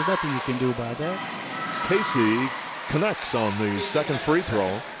boxed out. There's nothing you can do about that. Casey connects on the second free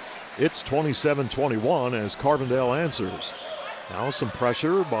throw. It's 27-21 as Carbondale answers. Now some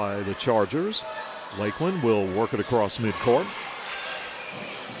pressure by the Chargers. Lakeland will work it across midcourt.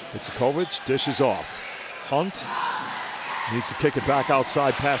 Itzakovich dishes off. Hunt needs to kick it back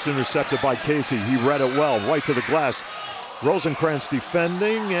outside. Pass intercepted by Casey. He read it well, right to the glass. Rosenkrantz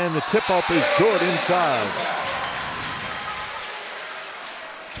defending, and the tip-up is good inside.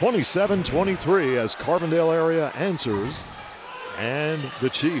 27-23 as Carbondale area answers. And the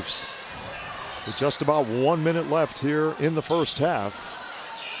Chiefs, with just about 1 minute left here in the first half,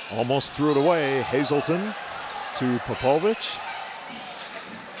 almost threw it away. Hazelton to Popovich.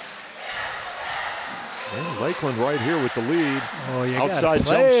 And Lakeland right here with the lead. Oh, you outside jump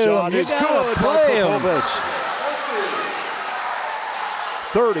shot. It's good by Popovich.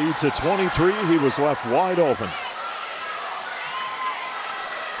 30-23. He was left wide open.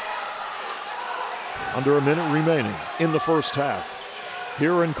 Under a minute remaining in the first half.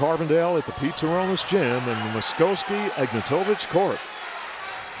 Here in Carbondale at the Pete Taronis Gym and the Muskowski-Agnetovich Court.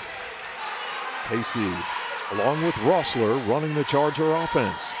 Casey, along with Rossler, running the Charger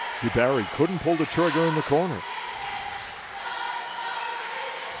offense. DeBarry couldn't pull the trigger in the corner.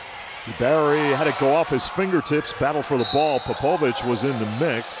 DeBarry had it go off his fingertips, battle for the ball. Popovich was in the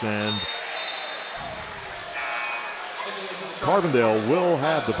mix, and Carbondale will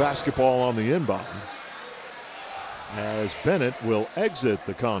have the basketball on the inbound as Bennett will exit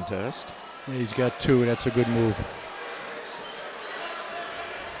the contest. Yeah, he's got 2. That's a good move.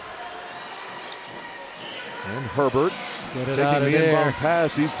 And Herbert taking the inbound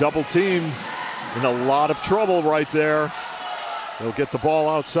pass. He's double teamed, in a lot of trouble right there. They'll get the ball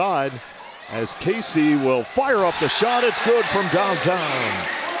outside as Casey will fire up the shot. It's good from downtown.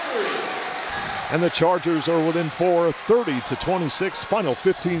 And the Chargers are within 4, 30-26, final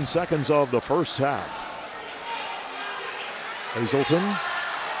 15 seconds of the first half. Hazelton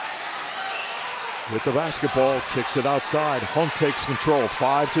with the basketball, kicks it outside. Hunt takes control,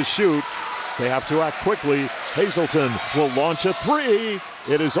 5 to shoot. They have to act quickly. Hazelton will launch a 3.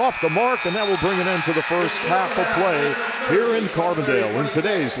 It is off the mark, and that will bring an end to the first half of play here in Carbondale in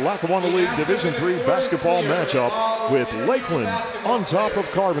today's Lackawanna League Division III basketball matchup with Lakeland on top of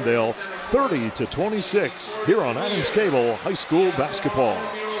Carbondale, 30-26 here on Adams Cable High School Basketball.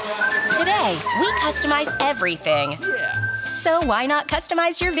 Today, we customize everything. So why not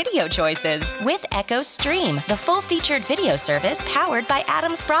customize your video choices with Echo Stream, the full-featured video service powered by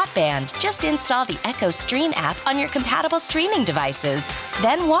Adams Broadband. Just install the Echo Stream app on your compatible streaming devices.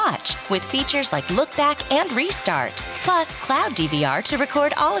 Then watch with features like Look Back and Restart, plus Cloud DVR to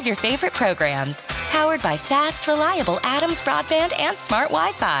record all of your favorite programs. Powered by fast, reliable Adams Broadband and smart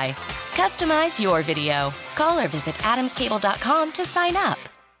Wi-Fi. Customize your video. Call or visit adamscable.com to sign up.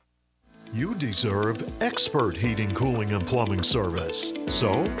 You deserve expert heating, cooling, and plumbing service.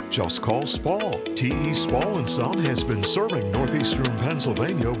 So, just call Spall. T.E. Spall & Son has been serving northeastern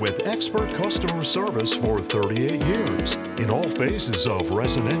Pennsylvania with expert customer service for 38 years in all phases of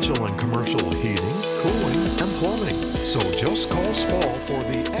residential and commercial heating, cooling, and plumbing. So just call Spall for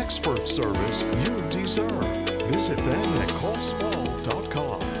the expert service you deserve. Visit them at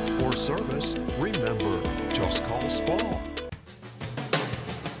callspall.com. For service, remember, just call Spall.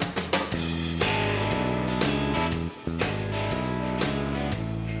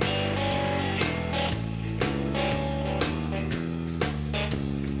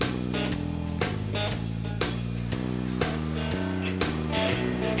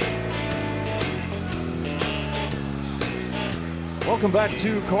 Welcome back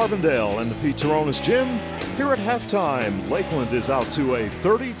to Carbondale and the Pete Taronis Gym. Here at halftime, Lakeland is out to a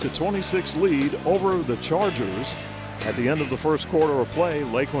 30-26 lead over the Chargers. At the end of the first quarter of play,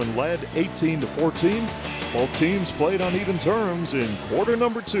 Lakeland led 18-14. Both teams played on even terms in quarter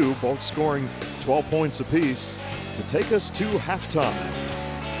number 2, both scoring 12 points apiece to take us to halftime.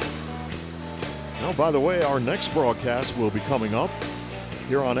 Now, by the way, our next broadcast will be coming up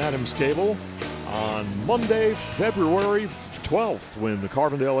here on Adams Cable on Monday, February 12th, when the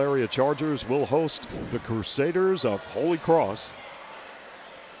Carbondale area Chargers will host the Crusaders of Holy Cross.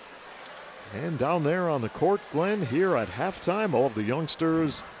 And down there on the court, Glenn, here at halftime, all of the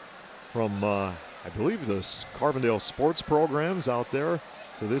youngsters from, I believe, the Carbondale sports programs out there.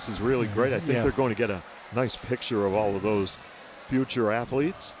 So this is really great. I think they're going to get a nice picture of all of those future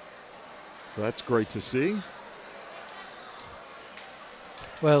athletes. So that's great to see.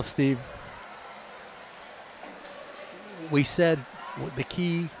 Well, Steve, we said the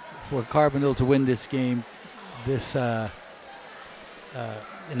key for Carbondale to win this game this in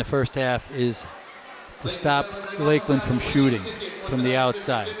the first half is to stop Lakeland from shooting from the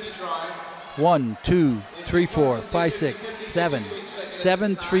outside. 1, 2, 3, 4, 5, 6, 7.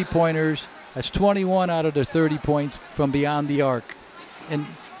 7 3-pointers. That's 21 out of the 30 points from beyond the arc. And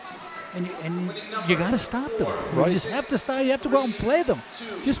you got to stop them. Right. You just have to stop. You have to go out and play them.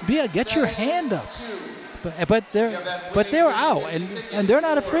 Just get your hand up. But they're out, and they're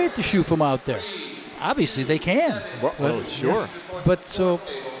not afraid to shoot from out there. Obviously, they can. Well, sure. Yeah. But so,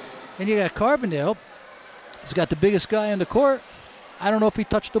 and you got Carbondale. He's got the biggest guy on the court. I don't know if he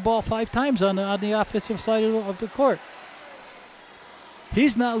touched the ball 5 times on the offensive side of the court.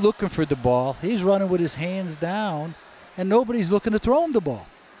 He's not looking for the ball. He's running with his hands down, and nobody's looking to throw him the ball.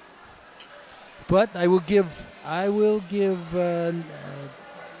 But I will give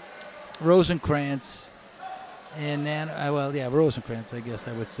Rosenkrantz. And then, Rosenkrantz, I guess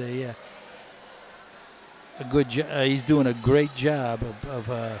I would say, yeah. A good he's doing a great job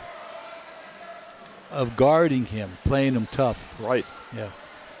of guarding him, playing him tough. Right. Yeah.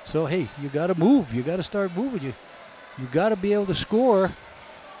 So, hey, you got to move. You got to start moving. You got to be able to score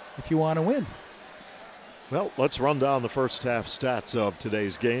if you want to win. Well, let's run down the first half stats of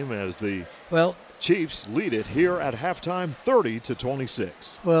today's game as the Chiefs lead it here at halftime,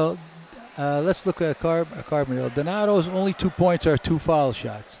 30-26. Well, let's look at Carbondale. Donato's only 2 points are 2 foul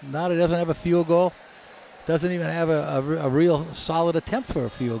shots. Donato doesn't have a field goal. Doesn't even have a real solid attempt for a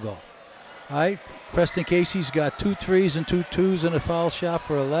field goal. All right. Preston Casey's got 2 threes and 2 twos and a foul shot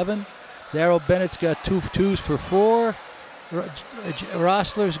for 11. Darryl Bennett's got 2 twos for 4.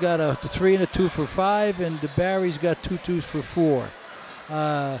 Rossler's got a 3 and a 2 for 5, and DeBarry's got 2 twos for 4.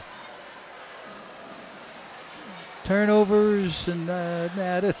 Turnovers and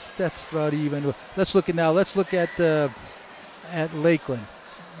that's about even. Let's look at Lakeland.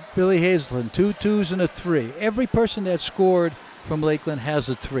 Billy Hazelton, 2 twos and a 3. Every person that scored from Lakeland has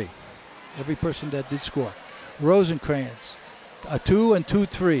a 3. every person that did score. Rosenkrantz, a 2 and 2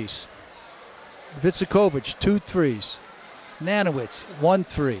 threes. Vitsikovich, 2 threes. Nanowitz, 1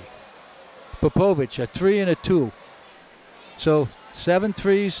 3. Popovich, a 3 and a 2. So 7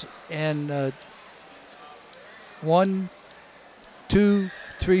 threes and 1, 2,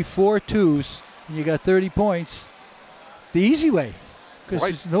 3, 4 twos, and you got 30 points. The easy way,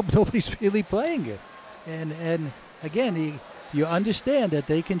 because nobody's really playing it. And again, you understand that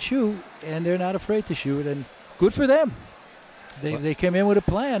they can shoot, and they're not afraid to shoot, and good for them. They came in with a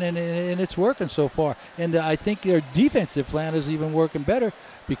plan, and it's working so far. And I think their defensive plan is even working better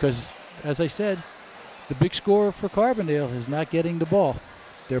because, as I said, the big scorer for Carbondale is not getting the ball.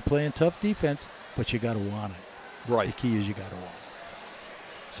 They're playing tough defense, but you got to want it. Right. The key is you got to want it.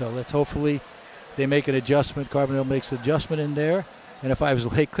 So let's hopefully they make an adjustment. Carbondale makes an adjustment in there. And if I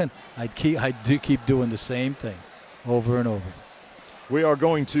was Lakeland, I'd keep doing the same thing over and over. We are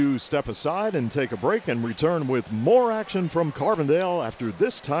going to step aside and take a break and return with more action from Carbondale after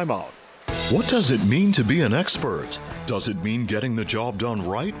this timeout. What does it mean to be an expert? Does it mean getting the job done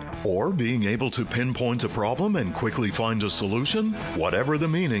right? Or being able to pinpoint a problem and quickly find a solution? Whatever the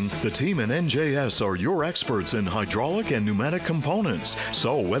meaning, the team in NJS are your experts in hydraulic and pneumatic components.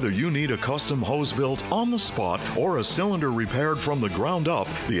 So whether you need a custom hose built on the spot or a cylinder repaired from the ground up,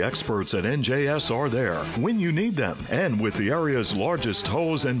 the experts at NJS are there when you need them. And with the area's largest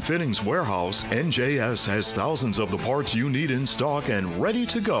hose and fittings warehouse, NJS has thousands of the parts you need in stock and ready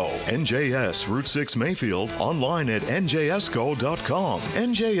to go. NJS, Route 6 Mayfield, online at njsco.com.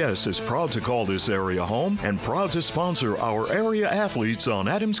 NJS is proud to call this area home and proud to sponsor our area athletes on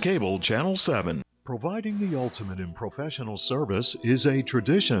Adams Cable Channel 7. Providing the ultimate in professional service is a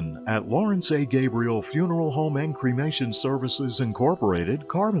tradition at Lawrence A. Gabriel Funeral Home and Cremation Services Incorporated,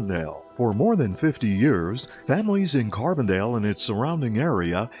 Carbondale. For more than 50 years, families in Carbondale and its surrounding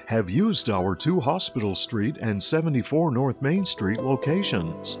area have used our 2 Hospital Street and 74 North Main Street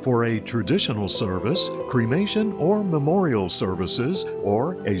locations for a traditional service, cremation or memorial services,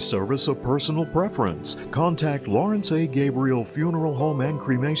 or a service of personal preference. Contact Lawrence A. Gabriel Funeral Home and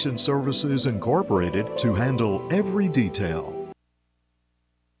Cremation Services Incorporated to handle every detail.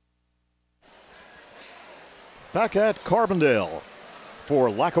 Back at Carbondale for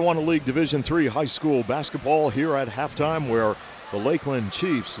Lackawanna League Division III high school basketball here at halftime, where the Lakeland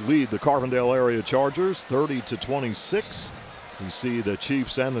Chiefs lead the Carbondale area Chargers 30-26. You see the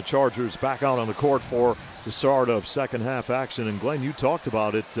Chiefs and the Chargers back out on the court for the start of second half action. And Glenn, you talked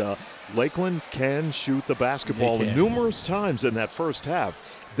about it. Lakeland can shoot the basketball numerous times in that first half.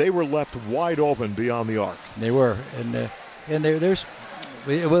 They were left wide open beyond the arc. They were, and there's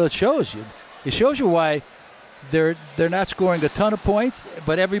well, it shows you. It shows you why they're not scoring a ton of points,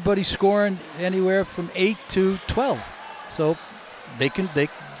 but everybody's scoring anywhere from 8 to 12. So they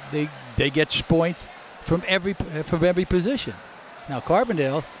get points from every position. Now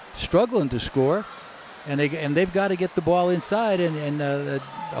Carbondale struggling to score, and they've got to get the ball inside. And I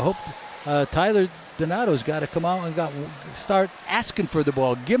hope Tyler Donato's got to come out and start asking for the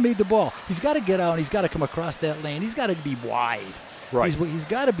ball. Give me the ball. He's got to get out and he's got to come across that lane. He's got to be wide. Right. He's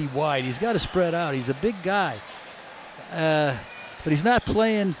got to be wide. He's got to spread out. He's a big guy, but he's not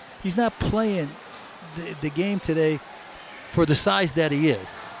playing. He's not playing the game today for the size that he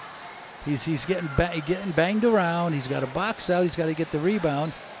is. He's getting banged around. He's got to box out. He's got to get the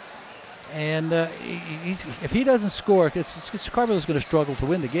rebound. And if he doesn't score, Carbondale's going to struggle to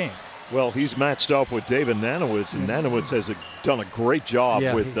win the game. Well, he's matched up with David Nanowitz, and Nanowitz has done a great job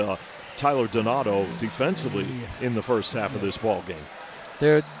with Tyler Donato defensively in the first half of this ball game.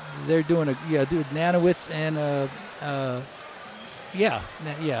 They're doing Nanowitz and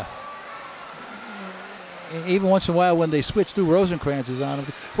even once in a while when they switch through, Rosenkrantz is on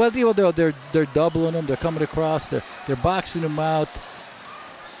them. Well, they're doubling them. They're coming across. They're boxing them out.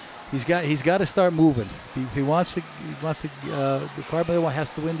 He's got to start moving. If he wants to, the Carbondale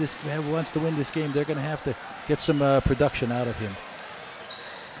wants to win this game. They're going to have to get some production out of him.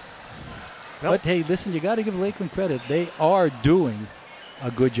 Well, but hey, listen, you got to give Lakeland credit. They are doing a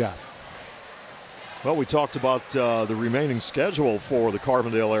good job. Well, we talked about the remaining schedule for the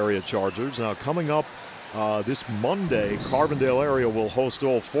Carbondale area Chargers. Now, coming up this Monday, Carbondale area will host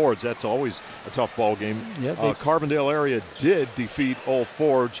Old Forge. That's always a tough ball game. Yep, Carbondale area did defeat Old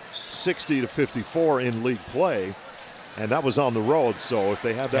Forge 60-54 in league play, and that was on the road. So if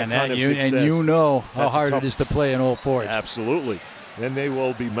they have that kind of success, and you know how hard it is to play in Old Forge. Absolutely. Then they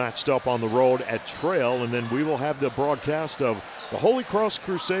will be matched up on the road at Trail, and then we will have the broadcast of the Holy Cross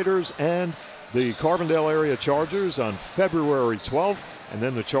Crusaders and the Carbondale area Chargers on February 12th, and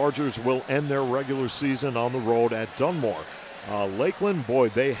then the Chargers will end their regular season on the road at Dunmore. Lakeland, boy,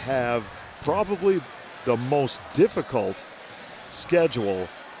 they have probably the most difficult schedule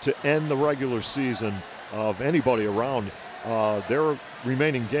to end the regular season of anybody around. Their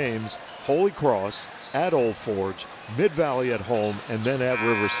remaining games: Holy Cross, at Old Forge, Mid-Valley at home, and then at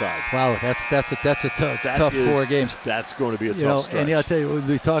Riverside. Wow, that's a tough 4 games. That's going to be a tough stretch. And I'll tell you, when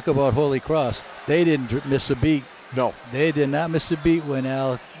we talk about Holy Cross, they didn't miss a beat. No. They did not miss a beat when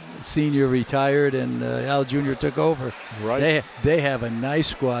Al Sr. retired and Al Jr. took over. Right. They have a nice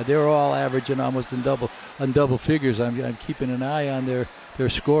squad. They're all averaging almost in double figures. I'm keeping an eye on their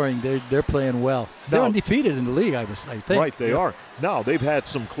scoring. They're playing well. They're undefeated in the league, I think. Right, they are. Now, they've had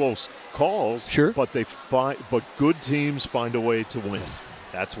some close calls, sure, but but good teams find a way to win. Yes.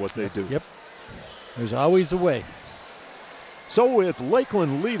 That's what they do. Yep. There's always a way. So with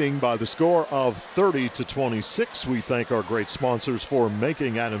Lakeland leading by the score of 30-26, we thank our great sponsors for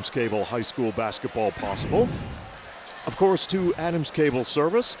making Adams Cable High School basketball possible. Of course, to Adams Cable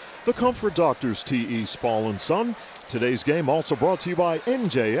Service, the Comfort Doctors, T.E. Spall & Son. Today's game also brought to you by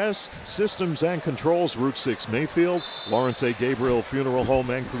NJS Systems and Controls, Route 6 Mayfield, Lawrence A. Gabriel Funeral Home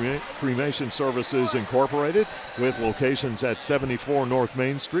and Cremation Services Incorporated, with locations at 74 North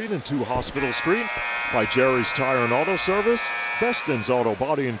Main Street and 2 Hospital Street, by Jerry's Tire and Auto Service, Beston's Auto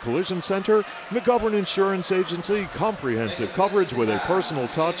Body and Collision Center, McGovern Insurance Agency, comprehensive coverage with a personal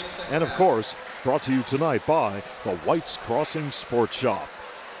touch, and of course, brought to you tonight by the White's Crossing Sports Shop.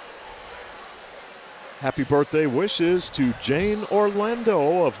 Happy birthday wishes to Jane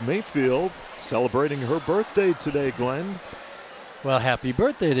Orlando of Mayfield, celebrating her birthday today, Glenn. Well, happy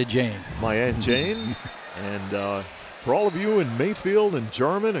birthday to Jane. My Aunt Jane. And for all of you in Mayfield and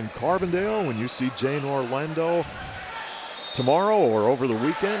German and Carbondale, when you see Jane Orlando tomorrow or over the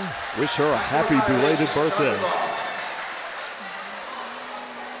weekend, wish her a happy belated birthday.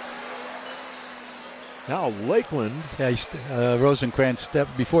 Now Lakeland. Yeah, Rosenkrantz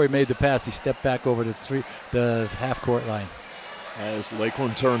before he made the pass, he stepped back over the half-court line. As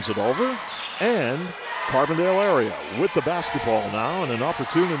Lakeland turns it over, and Carbondale area with the basketball now and an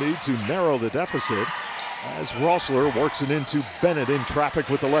opportunity to narrow the deficit as Rossler works it into Bennett in traffic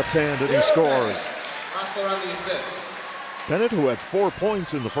with the left hand, and he scores. Rossler on the assist. Bennett, who had 4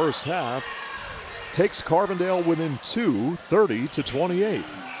 points in the first half, takes Carbondale within 2, 30-28.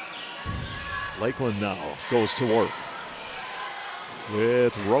 Lakeland now goes to work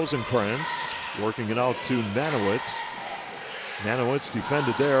with Rosenkrantz working it out to Nanowitz. Nanowitz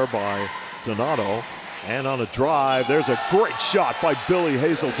defended there by Donato, and on a drive there's a great shot by Billy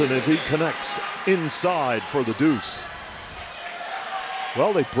Hazelton as he connects inside for the deuce.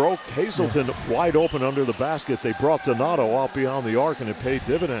 Well, they broke Hazelton wide open under the basket. They brought Donato out beyond the arc, and it paid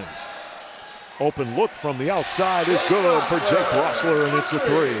dividends. Open look from the outside is good for Jake Rossler, and it's a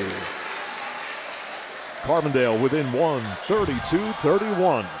 3. Carbondale within 1,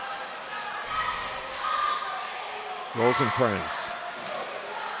 32-31. Rosenkrantz.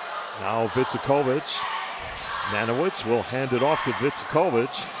 Now Vicakovic. Nanowitz will hand it off to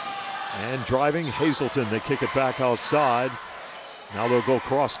Vicakovic. And driving Hazelton, they kick it back outside. Now they'll go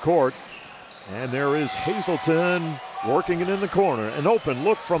cross court. And there is Hazelton working it in the corner. An open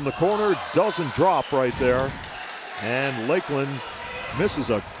look from the corner doesn't drop right there. And Lakeland misses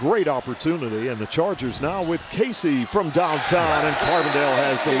a great opportunity, and the Chargers now with Casey from downtown, and Carbondale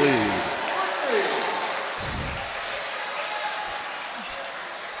has the lead.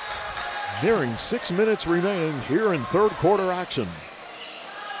 Nearing 6 minutes remaining here in third quarter action.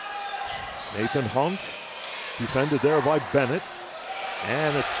 Nathan Hunt defended there by Bennett,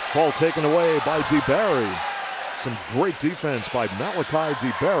 and a ball taken away by DeBerry. Some great defense by Malachi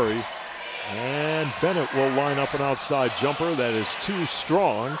DeBerry. And Bennett will line up an outside jumper that is too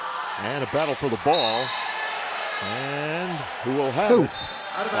strong. And a battle for the ball. And who will have it?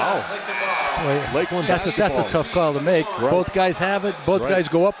 Wow. Lakeland that's a tough call to make. Right. Both guys have it. Both guys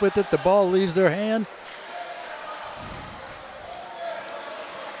go up with it. The ball leaves their hand.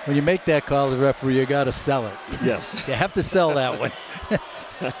 When you make that call, the referee, you got to sell it. Yes. You have to sell that one.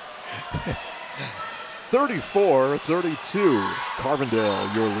 34-32.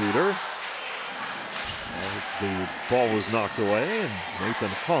 Carbondale, your leader. As the ball was knocked away, and Nathan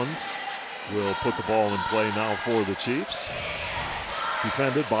Hunt will put the ball in play now for the Chiefs.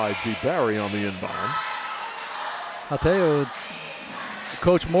 Defended by DeBerry on the inbound. I'll tell you,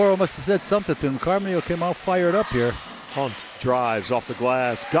 Coach Morrow must have said something to him. Carbondale came out fired up here. Hunt drives off the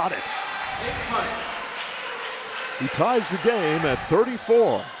glass, got it. He ties the game at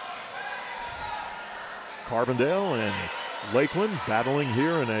 34. Carbondale and Lakeland battling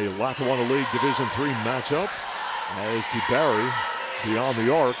here in a Lackawanna League Division III matchup as DeBerry beyond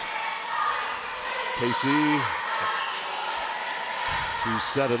the arc. Casey to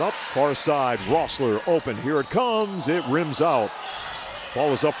set it up. Far side, Rossler open. Here it comes. It rims out.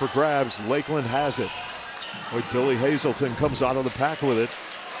 Ball is up for grabs. Lakeland has it. Billy Hazelton comes out of the pack with it.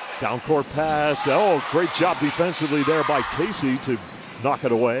 Down court pass. Oh, great job defensively there by Casey to knock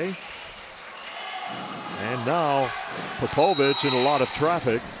it away. And now Popovich in a lot of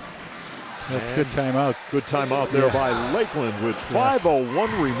traffic. That's a good timeout. Good timeout there by Lakeland with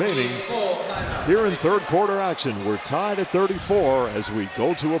 5:01 remaining here in third quarter action. We're tied at 34 as we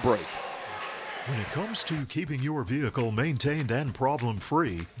go to a break. When it comes to keeping your vehicle maintained and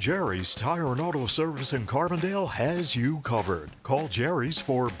problem-free, Jerry's Tire and Auto Service in Carbondale has you covered. Call Jerry's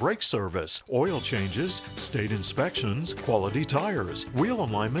for brake service, oil changes, state inspections, quality tires, wheel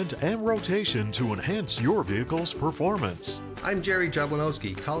alignment, and rotation to enhance your vehicle's performance. I'm Jerry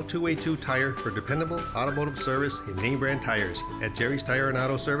Jablonowski. Call 282-TIRE for dependable automotive service in name brand tires at Jerry's Tire and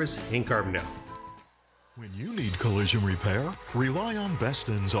Auto Service in Carbondale. When you need collision repair, rely on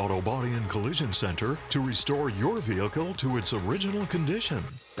Beston's Auto Body and Collision Center to restore your vehicle to its original condition.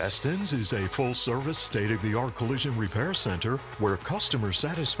 Beston's is a full-service, state-of-the-art collision repair center where customer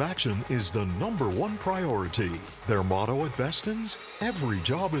satisfaction is the #1 priority. Their motto at Beston's, every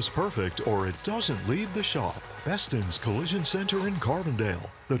job is perfect or it doesn't leave the shop. Beston's Collision Center in Carbondale,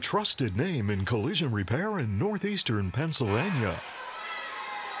 the trusted name in collision repair in northeastern Pennsylvania.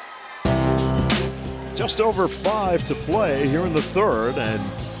 Just over 5 to play here in the third, and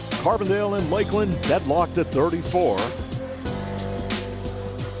Carbondale and Lakeland deadlocked at 34.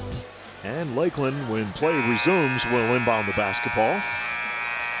 And Lakeland, when play resumes, will inbound the basketball.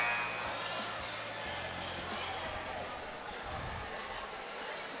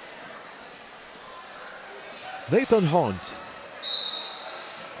 Nathan Hunt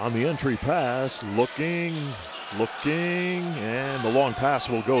on the entry pass, looking, and the long pass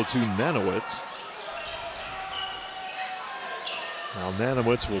will go to Nanowitz. Now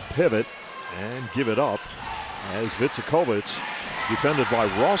Nanowitz will pivot and give it up as Vicikovic, defended by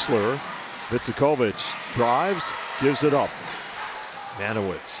Rossler. Vicikovic drives, gives it up.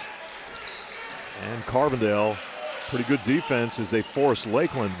 Nanowitz. And Carbondale, pretty good defense as they force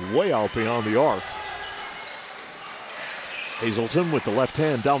Lakeland way out beyond the arc. Hazelton with the left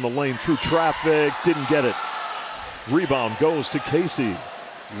hand down the lane through traffic, didn't get it. Rebound goes to Casey.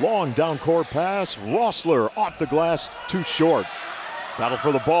 Long down court pass, Rossler off the glass, too short. Battle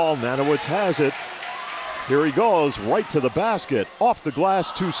for the ball, Nanowitz has it. Here he goes, right to the basket. Off the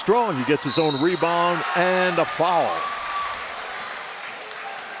glass, too strong. He gets his own rebound and a foul.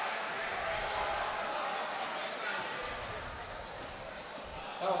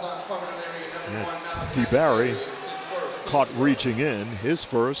 And DeBarry caught reaching in, his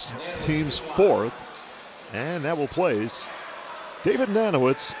first, team's fourth, and that will place David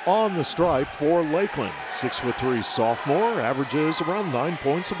Nanowitz on the stripe for Lakeland. 6'3" sophomore, averages around 9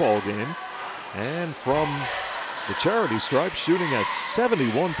 points a ball game. And from the charity stripe, shooting at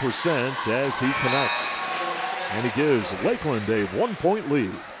 71% as he connects. And he gives Lakeland a 1-point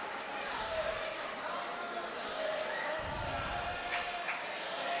lead.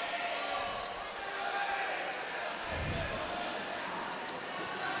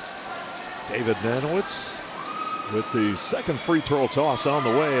 David Nanowitz with the second free throw toss on the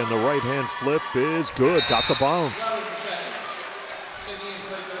way, and the right-hand flip is good. Got the bounce.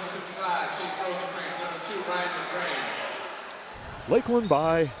 Lakeland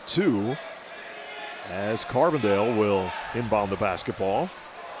by 2 as Carbondale will inbound the basketball.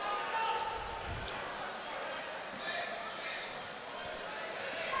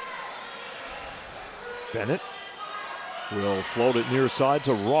 Bennett will float it near side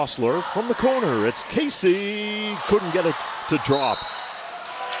to Rossler from the corner. It's Casey. Couldn't get it to drop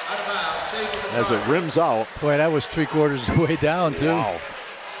as it rims out. Boy, that was 3/4 of the way down, too. Wow.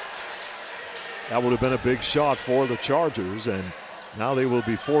 That would have been a big shot for the Chargers, and now they will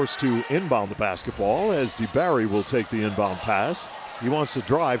be forced to inbound the basketball as DeBarry will take the inbound pass. He wants to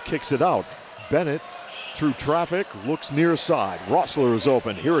drive, kicks it out. Bennett through traffic, looks near side. Rossler is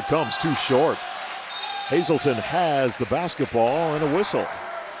open. Here it comes, too short. Hazelton has the basketball and a whistle.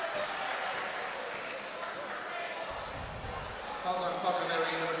 Calls on cover there,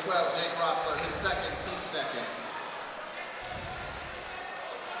 number 12, Jake Rossler, his second, team second.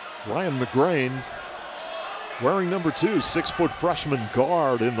 Ryan McGrain wearing number 2, 6-foot freshman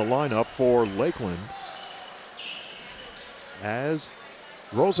guard in the lineup for Lakeland. As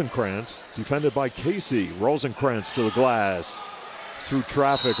Rosenkrantz, defended by Casey. Rosenkrantz to the glass. Through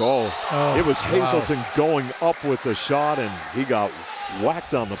traffic, it was Hazelton going up with the shot, and he got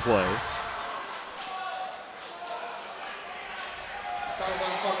whacked on the play.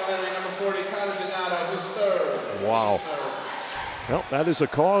 Wow. Well, that is a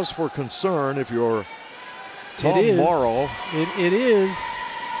cause for concern if you're Tom Morrow. It is.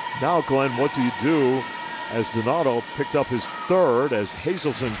 Now, Glenn, what do you do as Donato picked up his third as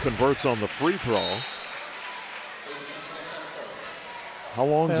Hazelton converts on the free throw? How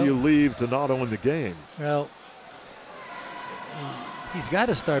long do you leave Donato in the game? Well, he's got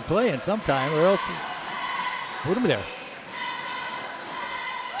to start playing sometime or else put him there.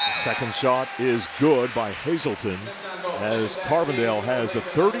 Second shot is good by Hazelton as Carbondale has a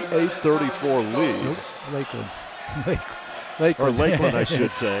 38-34 lead. Nope, Lakeland. Or Lakeland, I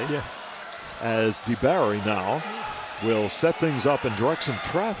should say. Yeah. As DeBarry now will set things up and direct some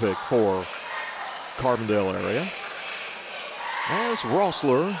traffic for Carbondale area. As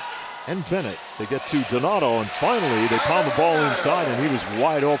Rossler and Bennett, they get to Donato, and finally they pound the ball inside, and he was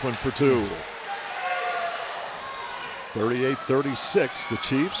wide open for two. 38-36, the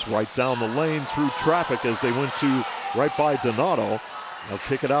Chiefs right down the lane through traffic as they went to right by Donato. They'll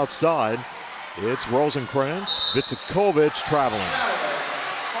kick it outside. It's Rosenkrantz, Vitsakovic traveling.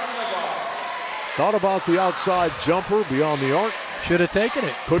 Thought about the outside jumper beyond the arc. Should have taken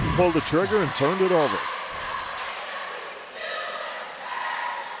it. Couldn't pull the trigger and turned it over.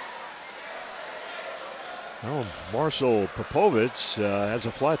 Oh, Marshall Popovich has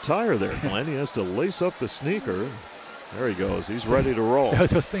a flat tire there, Glenn. He has to lace up the sneaker. There he goes. He's ready to roll.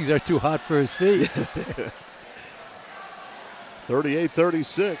 Those things are too hot for his feet.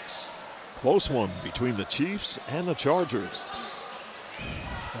 38-36. Close one between the Chiefs and the Chargers.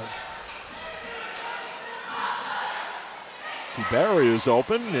 DeBarry is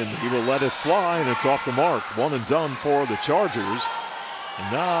open, and he will let it fly, and it's off the mark. One and done for the Chargers.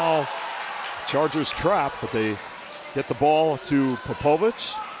 And now Chargers trap, but they get the ball to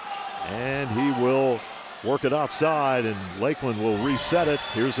Popovich, and he will work it outside, and Lakeland will reset it.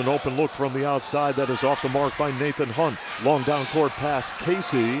 Here's an open look from the outside that is off the mark by Nathan Hunt. Long down court pass,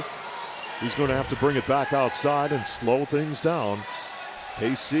 Casey. He's going to have to bring it back outside and slow things down.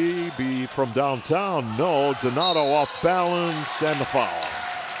 KC be from downtown. No, Donato off balance and the foul.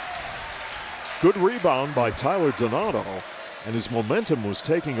 Good rebound by Tyler Donato, and his momentum was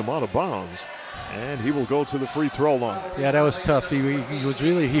taking him out of bounds, and he will go to the free throw line. Yeah, that was tough. He was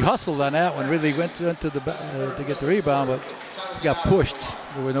really, he hustled on that one. Really went to get the rebound, but he got pushed.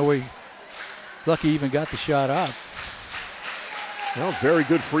 There was no way. Lucky he even got the shot off. Well, very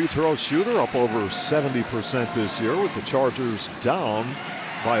good free throw shooter, up over 70% this year with the Chargers down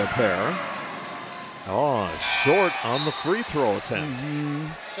by a pair. Oh, short on the free throw attempt. You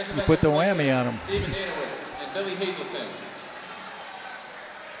put the whammy on him. David Danowitz and Billy Hazelton.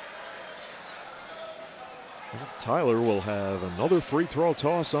 Well, Tyler will have another free throw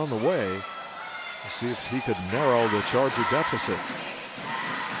toss on the way. We'll see if he could narrow the Charger deficit.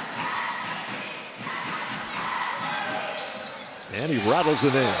 And he rattles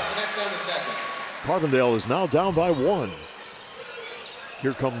it in. Carbondale is now down by one.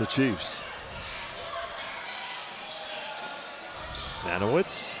 Here come the Chiefs.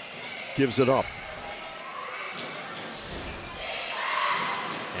 Danowitz gives it up.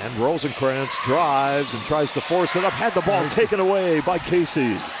 And Rosenkrantz drives and tries to force it up. Had the ball taken away by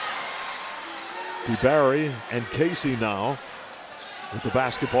Casey. DeBarry and Casey now with the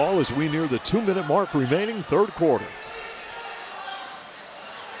basketball as we near the 2-minute mark remaining, third quarter.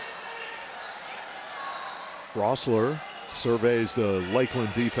 Rossler surveys the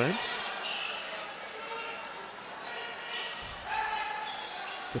Lakeland defense.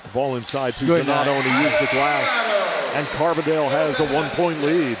 Get the ball inside to Donato, and he used the glass. And Carbondale has a 1-point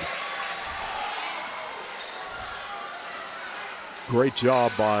lead. Great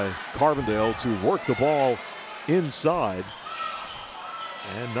job by Carbondale to work the ball inside.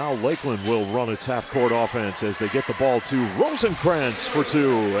 And now Lakeland will run its half-court offense as they get the ball to Rosenkrantz for two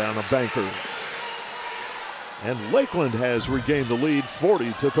and a banker. And Lakeland has regained the lead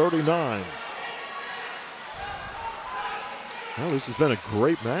 40-39. Well, this has been a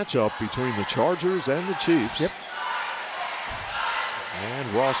great matchup between the Chargers and the Chiefs. Yep. And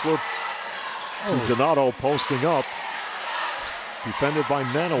Rossler to Donato posting up. Defended by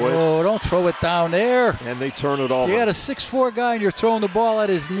Nanowitz. Oh, don't throw it down there. And they turn it over. You got a 6'4" guy and you're throwing the ball at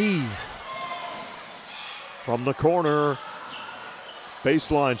his knees. From the corner.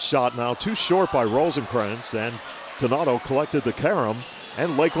 Baseline shot now, too short by Rosenkrantz, and Donato collected the carom,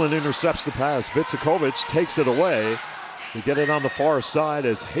 and Lakeland intercepts the pass. Vitsakovic takes it away. They get it on the far side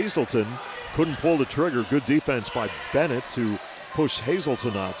as Hazelton couldn't pull the trigger. Good defense by Bennett to push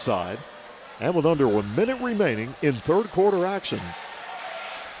Hazelton outside. And with under 1 minute remaining in third quarter action,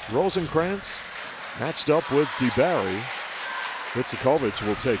 Rosenkrantz matched up with DeBarry. Vitsakovic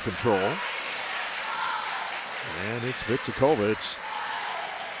will take control. And it's Vitsakovic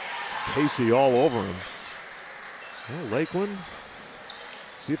Casey all over him. Well, Lakeland,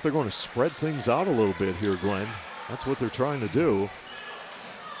 see if they're going to spread things out a little bit here, Glenn. That's what they're trying to do.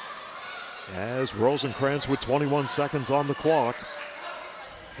 As Rosenkrantz with 21 seconds on the clock.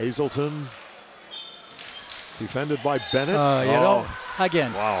 Hazelton defended by Bennett.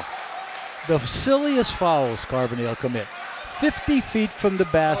 Again, wow. The silliest fouls Carbondale commit. 50 feet from the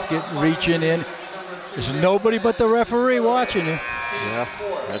basket, reaching in. There's nobody but the referee watching you. Yeah,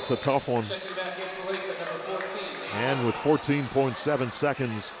 that's a tough one. And with 14.7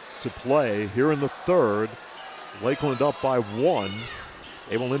 seconds to play here in the third, Lakeland up by 1.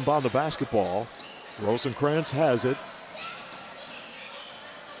 They will inbound the basketball. Rosenkrantz has it.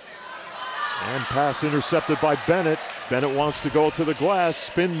 And pass intercepted by Bennett. Bennett wants to go to the glass.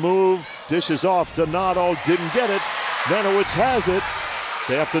 Spin move. Dishes off. Donato didn't get it. Manowitz has it.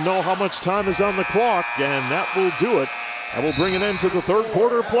 They have to know how much time is on the clock, and that will do it. That will bring an end to the third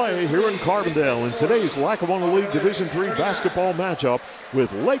quarter play here in Carbondale in today's Lackawanna League Division III basketball matchup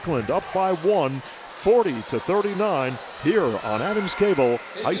with Lakeland up by 1, 40-39 here on Adams Cable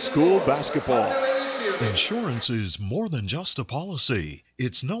High School Basketball. Insurance is more than just a policy.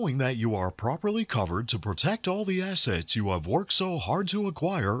 It's knowing that you are properly covered to protect all the assets you have worked so hard to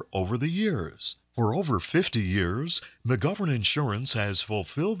acquire over the years. For over 50 years, McGovern Insurance has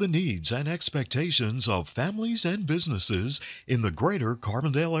fulfilled the needs and expectations of families and businesses in the greater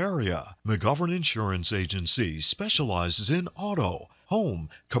Carbondale area. McGovern Insurance Agency specializes in auto, home,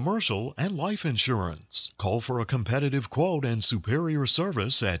 commercial, and life insurance. Call for a competitive quote and superior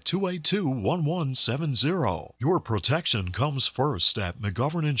service at 282-1170. Your protection comes first at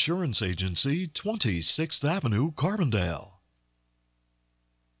McGovern Insurance Agency, 26th Avenue, Carbondale.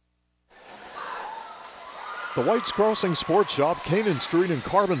 The White's Crossing Sports Shop, Canaan Street in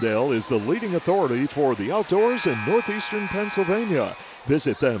Carbondale, is the leading authority for the outdoors in northeastern Pennsylvania.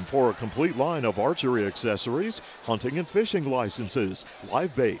 Visit them for a complete line of archery accessories, hunting and fishing licenses,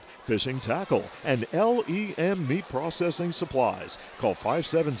 live bait, fishing tackle, and LEM meat processing supplies. Call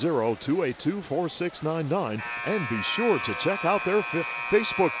 570-282-4699 and be sure to check out their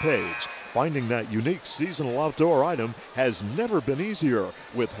Facebook page. Finding that unique seasonal outdoor item has never been easier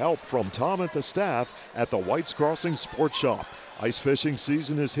with help from Tom and the staff at the White's Crossing Sports Shop. Ice fishing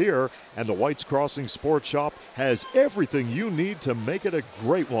season is here, and the White's Crossing Sports Shop has everything you need to make it a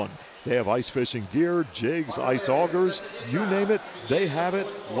great one. They have ice fishing gear, jigs, ice augers, you name it, they have it.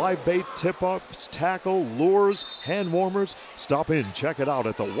 Live bait, tip-ups, tackle, lures, hand warmers. Stop in, check it out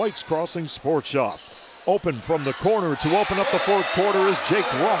at the White's Crossing Sports Shop. Open from the corner to open up the fourth quarter is Jake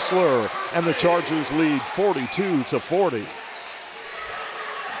Rossler, and the Chargers lead 42-40.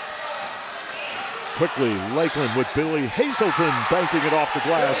 Quickly, Lakeland with Billy Hazelton banking it off the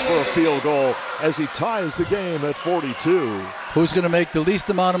glass for a field goal as he ties the game at 42. Who's going to make the least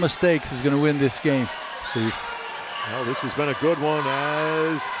amount of mistakes is going to win this game, Steve. Well, this has been a good one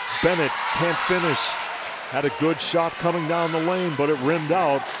as Bennett can't finish. Had a good shot coming down the lane, but it rimmed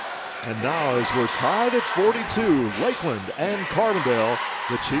out. And now as we're tied at 42, Lakeland and Carbondale,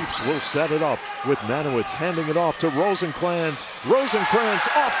 the Chiefs will set it up with Manowitz handing it off to Rosenkrantz. Rosenkrantz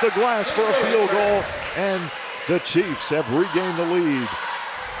off the glass for a field goal, and the Chiefs have regained the lead,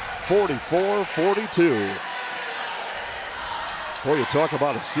 44-42. Boy, you talk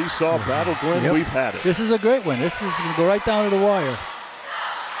about a seesaw battle, Glenn. Yep. We've had it. This is a great one. This is going to go right down to the wire.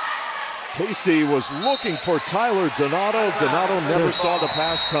 Casey was looking for Tyler Donato. Donato never saw the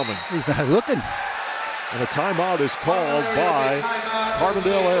pass coming. He's not looking. And a timeout is called by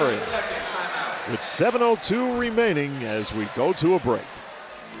Carbondale area. With 7:02 remaining as we go to a break.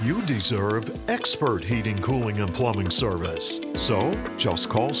 You deserve expert heating, cooling, and plumbing service. So, just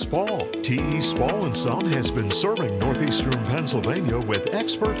call Spall. T.E. Spall & Son has been serving northeastern Pennsylvania with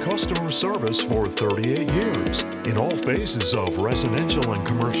expert customer service for 38 years in all phases of residential and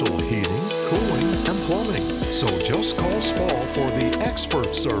commercial heating, cooling, and plumbing. So just call Spall for the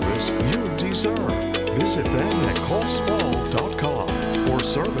expert service you deserve. Visit them at callspall.com. For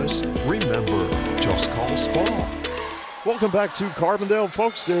service, remember, just call Spall. Welcome back to Carbondale,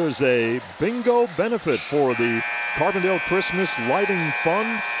 folks. There's a bingo benefit for the Carbondale Christmas Lighting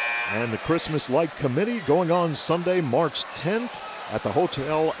Fund and the Christmas Light Committee going on Sunday, March 10th at the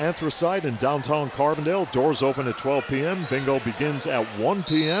Hotel Anthracite in downtown Carbondale. Doors open at 12 p.m. Bingo begins at 1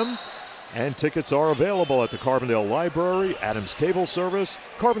 p.m. And tickets are available at the Carbondale Library, Adams Cable Service,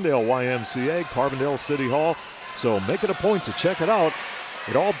 Carbondale YMCA, Carbondale City Hall. So make it a point to check it out.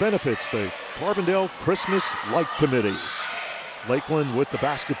 It all benefits the Carbondale Christmas Light Committee. Lakeland with the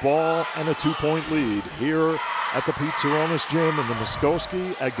basketball and a 2-point lead here at the Pete Toronis Gym in the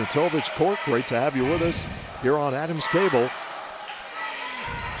Muskowski Agnetovich Court. Great to have you with us here on Adams Cable.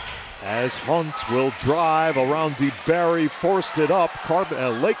 as Hunt will drive around DeBerry, forced it up.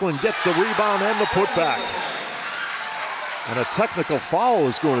 Lakeland gets the rebound and the putback. And a technical foul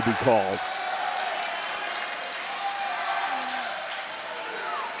is going to be called.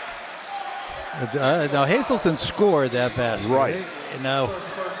 Now Hazelton scored that basket. Right. Now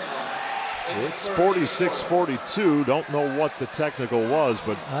it's 46-42. Don't know what the technical was,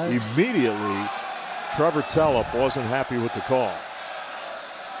 but immediately Trevor Tellup wasn't happy with the call.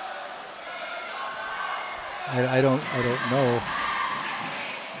 I don't know.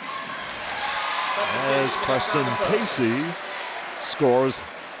 As Preston Casey scores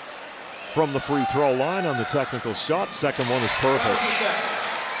from the free throw line on the technical shot. Second one is perfect.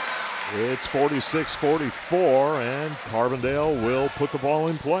 It's 46-44, and Carbondale will put the ball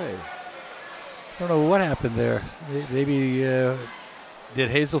in play. I don't know what happened there. Maybe did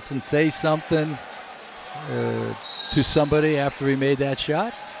Hazelton say something to somebody after he made that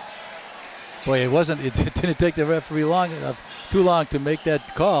shot? Boy, it didn't take the referee too long to make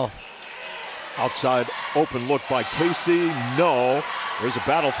that call. Outside open look by Casey. No. There's a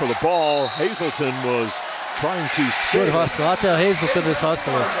battle for the ball. Hazelton was trying to save. Good hustle. I'll tell Hazelton is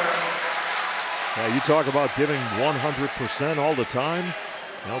hustling. Yeah, you talk about giving 100% all the time.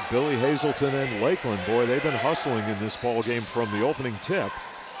 Now Billy Hazelton and Lakeland, boy, they've been hustling in this ball game from the opening tip.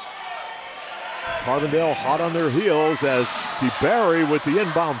 Carbondale hot on their heels as DeBerry with the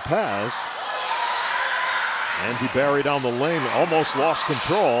inbound pass. And DeBerry down the lane, almost lost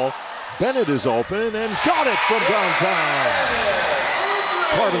control. Bennett is open and got it from downtown.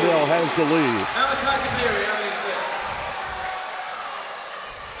 Carbondale has the lead.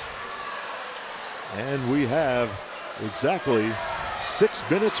 And we have exactly 6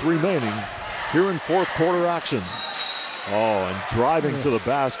 minutes remaining here in fourth quarter action. Oh, and driving to the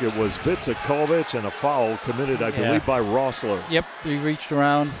basket was Vitsakovic, and a foul committed, I believe, by Rossler. Yep, he reached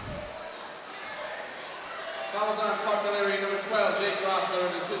around. Fouls on Carbondale number 12, Jake Rossler,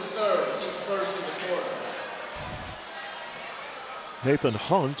 and it's his third, team first in the quarter. Nathan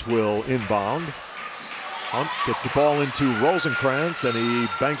Hunt will inbound. Hunt gets the ball into Rosenkrantz, and he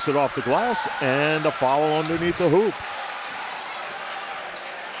banks it off the glass, and a foul underneath the hoop.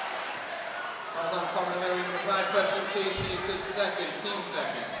 Fouls on Carbondale number 5, Preston Casey, is his second, team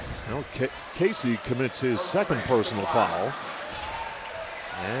second. Well, Casey commits his second personal foul.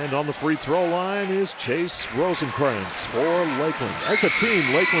 And on the free throw line is Chase Rosenkrantz for Lakeland. As a team,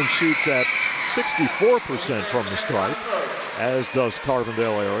 Lakeland shoots at 64% from the stripe, as does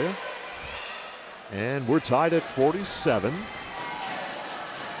Carbondale area. And we're tied at 47.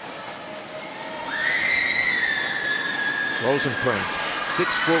 Rosenkrantz,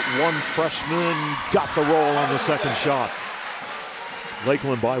 6'1" freshman, got the roll on the second shot.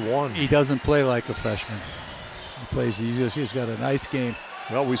 Lakeland by 1. He doesn't play like a freshman. He's got a nice game.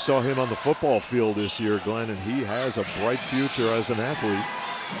 Well, we saw him on the football field this year, Glenn, and he has a bright future as an athlete.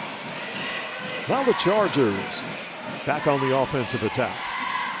 Now the Chargers back on the offensive attack.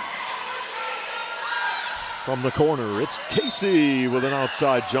 From the corner, it's Casey with an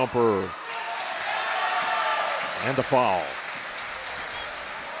outside jumper. And a foul.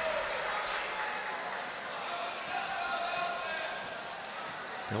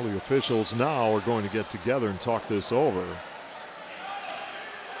 Well, the officials now are going to get together and talk this over.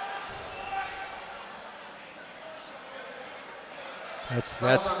 That's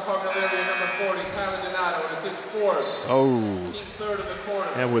number 40, Tyler Donato, and it's his fourth. Oh. Team's third of the quarter.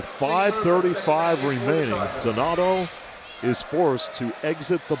 And with 5:35 remaining, Donato is forced to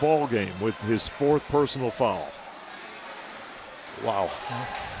exit the ball game with his fourth personal foul. Wow.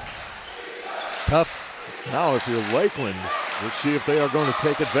 Tough. Now, if you're Lakeland, let's see if they are going to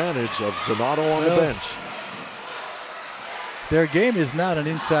take advantage of Donato on the bench. Their game is not an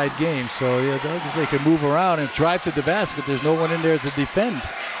inside game, so they can move around and drive to the basket. There's no one in there to defend.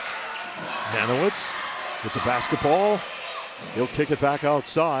 Nanowitz with the basketball. He'll kick it back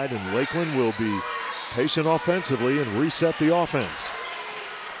outside, and Lakeland will be patient offensively and reset the offense.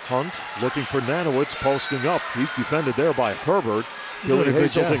 Hunt looking for Nanowitz, posting up. He's defended there by Herbert. Billy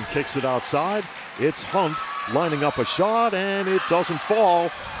Hazelton kicks it outside. It's Hunt lining up a shot, and it doesn't fall.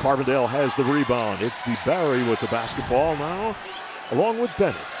 Carbondale has the rebound. It's DeBerry with the basketball now, along with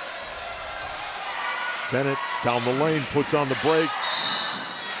Bennett. Bennett down the lane, puts on the brakes.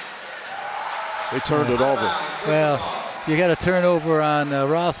 They turned it over. Well, you got a turnover on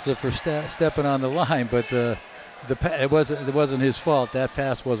Rossler for stepping on the line, but it wasn't his fault. That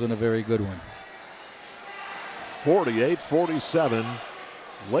pass wasn't a very good one. 48-47.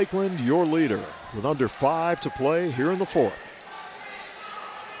 Lakeland, your leader, with under 5 to play here in the fourth.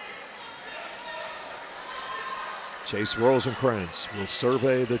 Chase Rosenkrantz will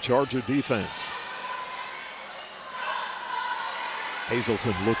survey the Charger defense.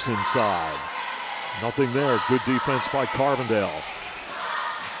 Hazelton looks inside. Nothing there. Good defense by Carbondale.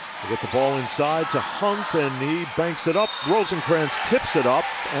 They get the ball inside to Hunt, and he banks it up. Rosenkrantz tips it up,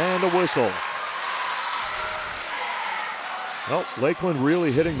 and a whistle. Well, Lakeland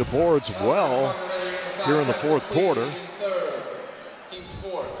really hitting the boards well here in the fourth quarter.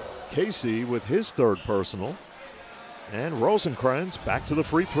 Casey with his third personal. And Rosenkrantz back to the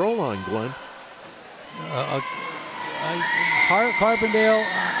free throw line, Glenn. Carbondale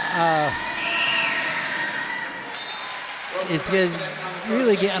is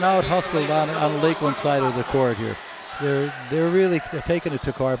really getting out hustled on the Lakeland side of the court here. They're really taking it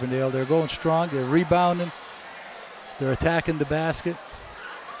to Carbondale. They're going strong. They're rebounding. They're attacking the basket.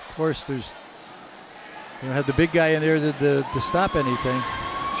 Of course, you don't have the big guy in there to stop anything.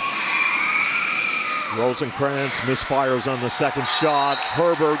 Rosenkrantz misfires on the second shot.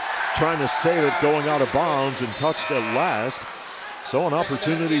 Herbert trying to save it, going out of bounds and touched at last. So an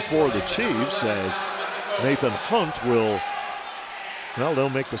opportunity for the Chiefs as Nathan Hunt they'll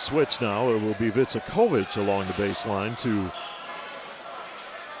make the switch now. It will be Vitsakovic along the baseline to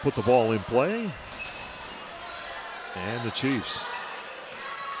put the ball in play. And the Chiefs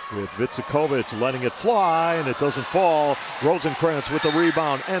with Vitsakovic letting it fly, and it doesn't fall. Rosenkrantz with the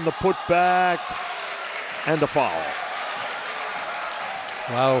rebound and the putback and the foul.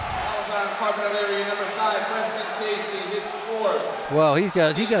 Wow. Well, he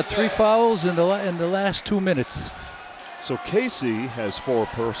got 3 fouls in the last 2 minutes. So Casey has 4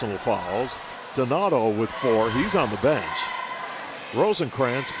 personal fouls. Donato with 4. He's on the bench.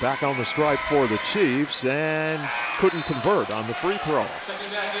 Rosenkrantz back on the stripe for the Chiefs and couldn't convert on the free throw.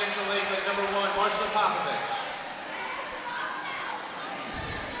 Checking back in for Lakeland, number 1, Marshall Popovich.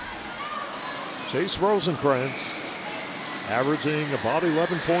 Chase Rosenkrantz averaging about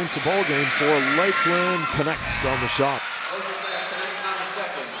 11 points a ball game for Lakeland. Connects on the shot. Rosenkrantz connects on the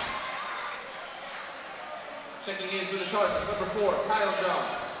second. Checking in for the Chargers, number 4, Kyle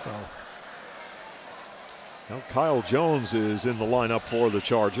Jones. Now Kyle Jones is in the lineup for the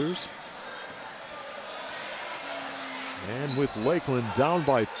Chargers. And with Lakeland down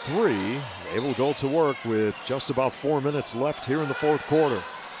by 3, they will go to work with just about 4 minutes left here in the fourth quarter.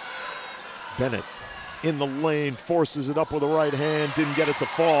 Bennett in the lane, forces it up with the right hand, didn't get it to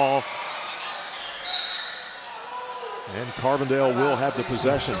fall. And Carbondale will have the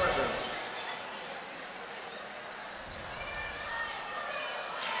possession.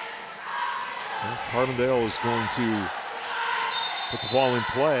 Well, Carbondale is going to put the ball in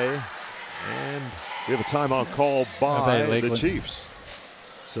play, and we have a timeout call by the Chiefs.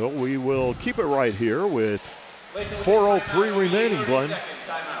 So we will keep it right here with 4:03 remaining, Glenn.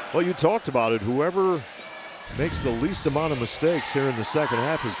 Well, you talked about it. Whoever makes the least amount of mistakes here in the second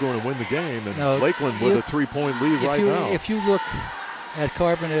half is going to win the game, and Lakeland with a 3-point lead right now. If you look at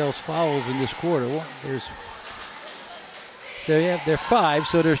Carbondale's fouls in this quarter, they're 5,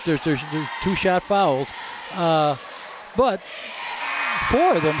 so there's 2-shot fouls, but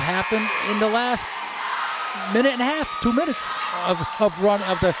 4 of them happened in the last minute and a half, 2 minutes of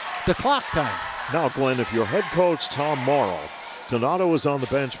the clock time. Now, Glenn, if you're head coach Tom Morrow, Donato is on the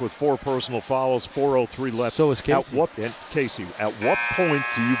bench with 4 personal fouls, 4:03 left. So is Casey. At what point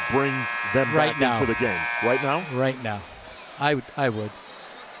do you bring them back into the game? Right now? Right now. I would.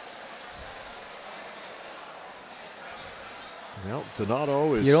 Well,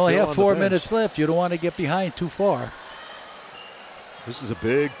 Donato is You only still have on 4 the bench. minutes left. You don't want to get behind too far. This is a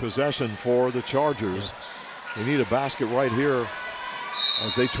big possession for the Chargers. They need a basket right here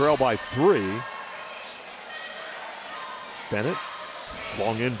as they trail by 3. Bennett,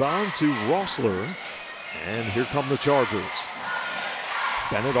 long inbound to Rossler, and here come the Chargers.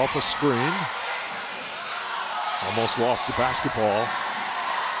 Bennett off a screen, almost lost the basketball.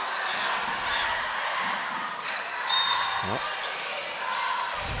 Well,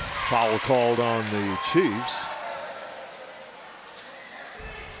 foul called on the Chiefs.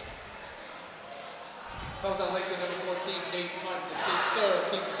 Fouls on Lakeland, number 14, Nathan Hunt. It's his 3rd,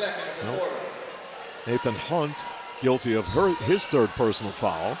 team 2nd of the quarter. Nathan Hunt guilty of his 3rd personal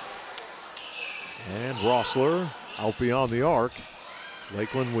foul. And Rossler out beyond the arc.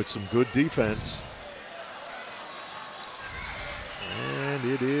 Lakeland with some good defense. And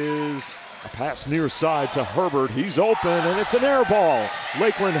it is a pass near side to Herbert. He's open, and it's an air ball.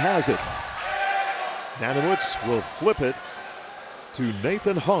 Lakeland has it. Nanowitz will flip it to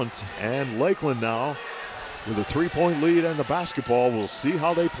Nathan Hunt, and Lakeland now with a 3-point lead and the basketball. We'll see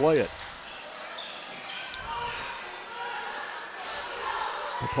how they play it.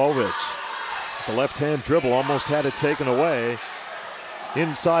 Popovich The left-hand dribble almost had it taken away.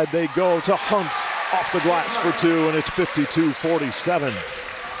 Inside they go to Hunt, off the glass for two, and it's 52-47.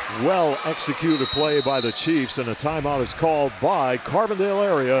 Well executed play by the Chiefs, and a timeout is called by Carbondale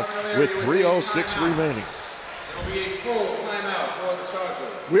area with 3:06 remaining. It'll be a full timeout for the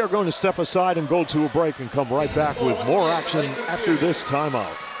Chargers. We are going to step aside and go to a break and come right back with more action after this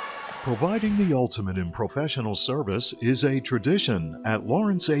timeout. Providing the ultimate in professional service is a tradition at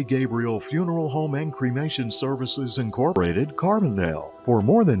Lawrence A. Gabriel Funeral Home and Cremation Services Incorporated, Carbondale. For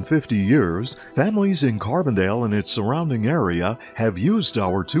more than 50 years, families in Carbondale and its surrounding area have used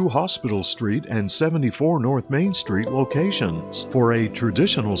our 2 Hospital Street and 74 North Main Street locations for a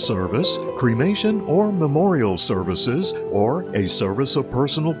traditional service, cremation or memorial services, or a service of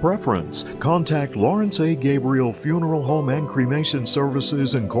personal preference. Contact Lawrence A. Gabriel Funeral Home and Cremation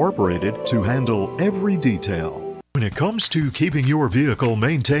Services Incorporated to handle every detail. When it comes to keeping your vehicle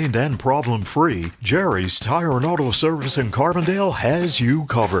maintained and problem-free, Jerry's Tire and Auto Service in Carbondale has you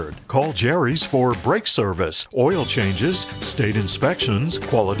covered. Call Jerry's for brake service, oil changes, state inspections,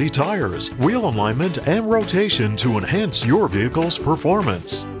 quality tires, wheel alignment, and rotation to enhance your vehicle's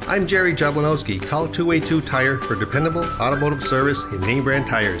performance. I'm Jerry Jablonowski. Call 282-TIRE for dependable automotive service in name brand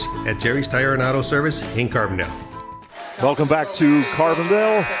tires at Jerry's Tire and Auto Service in Carbondale. Welcome back to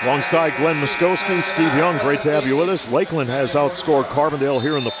Carbondale. Alongside Glenn Muskowski, Steve Young, great to have you with us. Lakeland has outscored Carbondale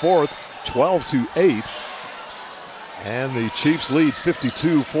here in the fourth, 12-8. And the Chiefs lead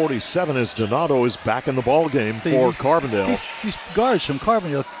 52-47 as Donato is back in the ball game for Carbondale. These guards from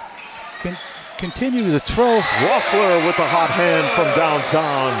Carbondale can continue to throw. Rossler with the hot hand from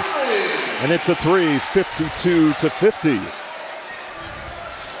downtown. And it's a three, 52-50.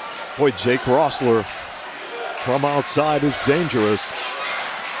 Boy, Jake Rossler from outside is dangerous.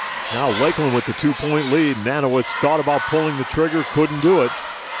 Now Lakeland with the 2-point lead. Nanowitz thought about pulling the trigger, couldn't do it.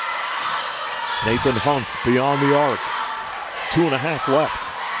 Nathan Hunt beyond the arc. 2.5 left.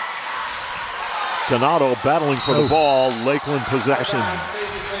 Donato battling for the ball. Lakeland possession.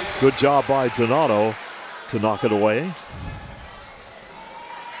 Good job by Donato to knock it away.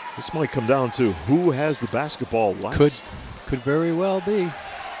 This might come down to who has the basketball last. Could very well be.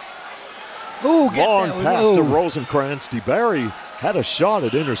 Ooh, long pass to Rosencrantz. DeBarry had a shot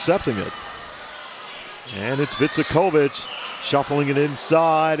at intercepting it. And it's Vitsakovic shuffling it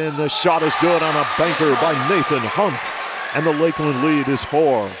inside, and the shot is good on a banker by Nathan Hunt. And the Lakeland lead is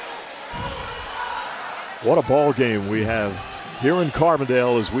 4. What a ball game we have here in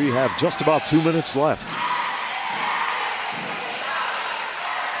Carbondale as we have just about 2 minutes left.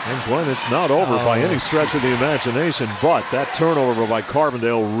 And Glenn, it's not over by any stretch of the imagination, but that turnover by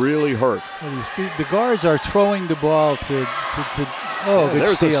Carbondale really hurt. The guards are throwing the ball to good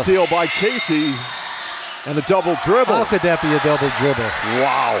there's steal. A steal by Casey and a double dribble. How could that be a double dribble?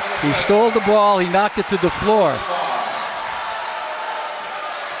 Wow. He stole the ball, he knocked it to the floor.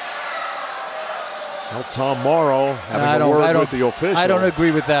 Well, Tom Morrow having a word with the official. I don't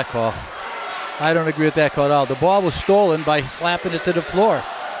agree with that call. I don't agree with that call at all. The ball was stolen by slapping it to the floor.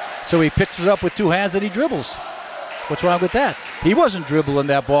 So he picks it up with 2 hands and he dribbles. What's wrong with that? He wasn't dribbling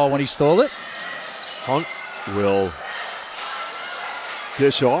that ball when he stole it. Hunt will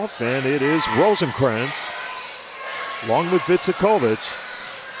dish off, and it is Rosencrantz along with Vitsakovic.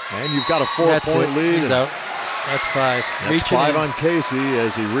 And you've got a 4-point lead. He's out. That's 5. That's 5 on Casey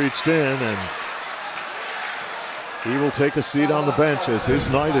as he reached in, and he will take a seat on the bench as his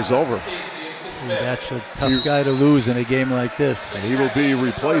night is over. That's a tough guy to lose in a game like this. And he will be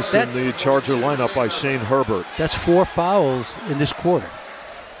replaced in the Charger lineup by Shane Herbert. That's 4 fouls in this quarter.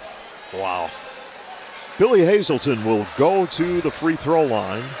 Wow. Billy Hazelton will go to the free throw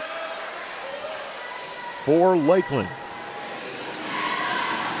line for Lakeland.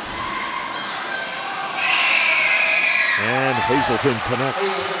 And Hazelton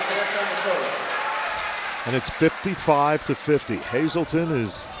connects. And it's 55-50. Hazelton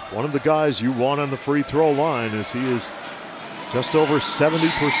is one of the guys you want on the free throw line, as he is just over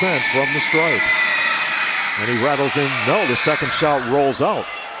 70% from the stripe. And he rattles in. No, the second shot rolls out.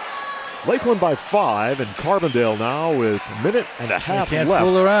 Lakeland by 5, and Carbondale now with a minute and a half left. They can't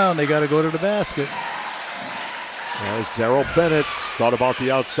fool around. They got to go to the basket. As Darrell Bennett thought about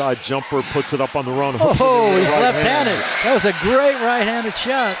the outside jumper, puts it up on the run. Oh, he's left-handed. That was a great right-handed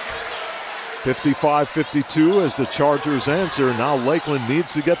shot. 55-52 as the Chargers answer. Now Lakeland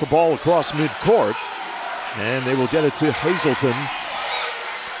needs to get the ball across midcourt, and they will get it to Hazelton.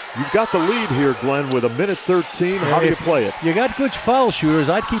 You've got the lead here, Glenn, with a minute 13. How do you play it? You got good foul shooters.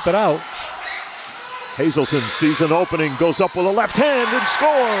 I'd keep it out. Hazelton sees an opening, goes up with a left hand and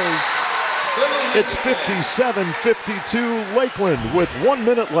scores. It's 57-52 Lakeland with 1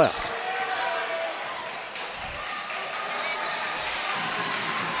 minute left.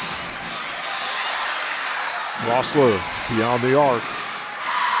 Rossler beyond the arc.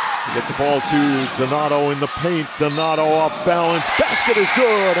 Get the ball to Donato in the paint. Donato off balance. Basket is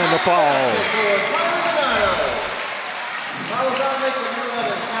good, and the foul.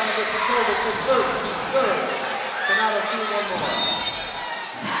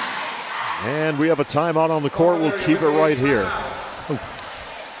 And we have a timeout on the court. We'll keep it right here.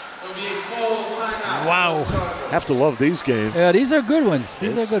 Wow. Have to love these games. Yeah, these are good ones.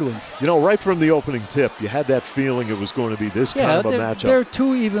 These are good ones. You know, right from the opening tip, you had that feeling it was going to be this kind of a matchup. They're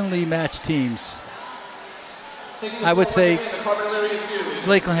two evenly matched teams. I would say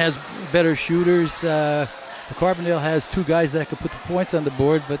Lakeland has better shooters. Carbondale has two guys that could put the points on the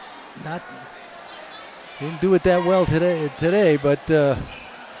board, but didn't do it that well today. But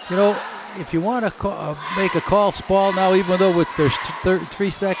you know, if you want to make a call ball now, even though there's 3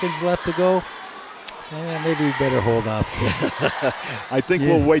 seconds left to go, maybe we better hold off. I think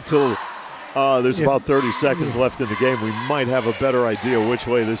we'll wait till there's about 30 seconds left in the game. We might have a better idea which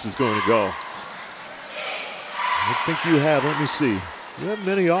way this is going to go. I think you have. Let me see. You have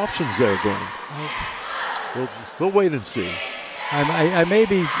many options there, Glenn. We'll wait and see. I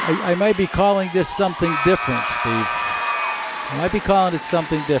might be calling this something different, Steve. I might be calling it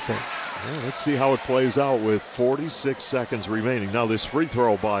something different. Well, let's see how it plays out with 46 seconds remaining. Now this free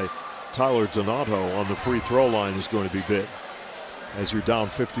throw by Tyler Donato on the free throw line is going to be big as you're down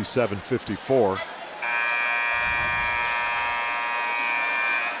 57-54.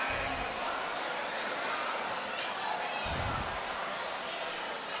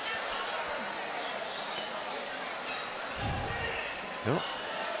 Yep.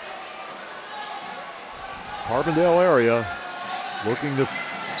 Carbondale area looking to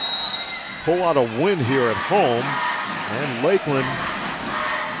pull out a win here at home, and Lakeland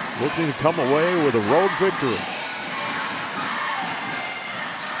looking to come away with a road victory.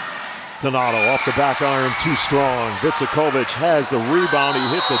 Donato off the back iron, too strong. Vicakovic has the rebound. He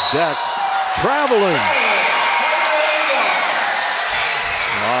hit the deck. Traveling.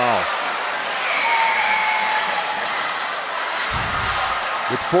 Wow.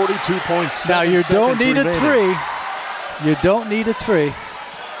 With 42.7 seconds now you don't need remaining. a three. You don't need a three.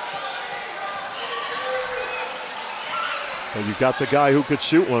 Well, you've got the guy who could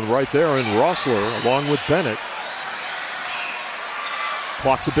shoot one right there in Rossler, along with Bennett.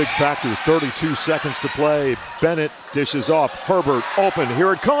 Clock the big factor, 32 seconds to play. Bennett dishes off. Herbert open.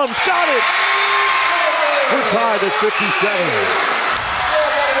 Here it comes. Got it! We're tied at 57.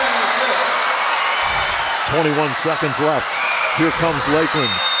 21 seconds left. Here comes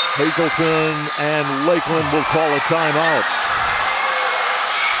Lakeland. Hazelton and Lakeland will call a timeout.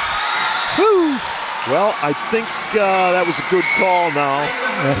 Woo! Well, I think that was a good call now.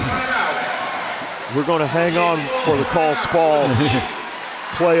 We're going to hang on for the call spall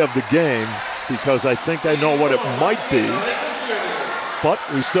play of the game because I think I know what it might be. But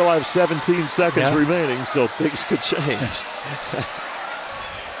we still have 17 seconds remaining, so things could change.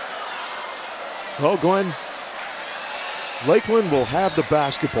 Well, Glenn, Lakeland will have the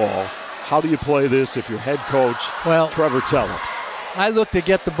basketball. How do you play this if you're head coach Trevor Teller? I look to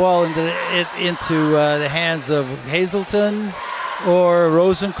get the ball into the hands of Hazelton or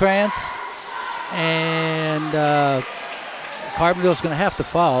Rosenkrantz, and Carbondale's going to have to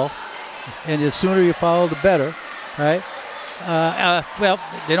foul, and the sooner you foul, the better, right? Well,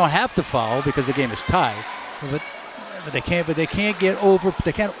 they don't have to foul because the game is tied, but they can't. But they can't get over.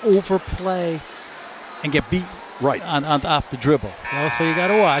 They can't overplay and get beat on off the dribble. So you got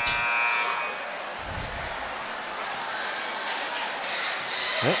to watch.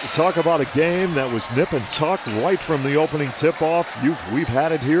 Well, we talk about a game that was nip and tuck right from the opening tip-off. We've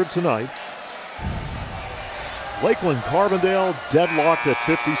had it here tonight. Lakeland Carbondale deadlocked at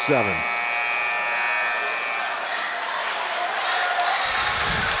 57.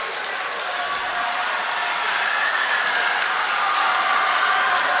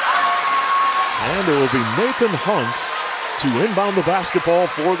 And it will be Nathan Hunt to inbound the basketball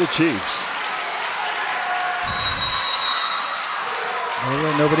for the Chiefs.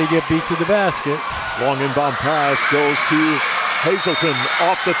 Nobody get beat to the basket. Long inbound pass goes to Hazelton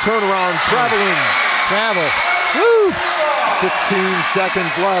off the turnaround, Travel. Woo! 15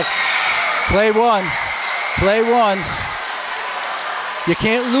 seconds left. Play one. You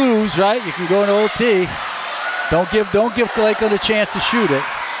can't lose, right? You can go in OT. Don't give Lakeland a chance to shoot it.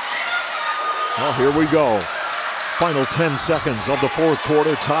 Well, here we go. Final 10 seconds of the fourth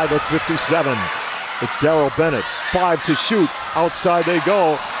quarter, tied at 57. It's Darrell Bennett, 5 to shoot. Outside they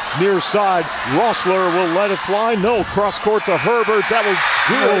go. near side. Rossler will let it fly. No, cross court to Herbert. That will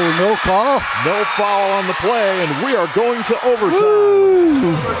do it. No call. No foul on the play, and we are going to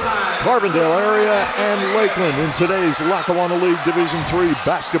overtime. Carbondale area and Lakeland in today's Lackawanna League Division III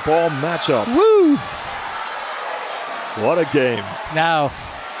basketball matchup. Woo! What a game. Now,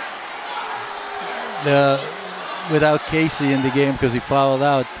 without Casey in the game because he fouled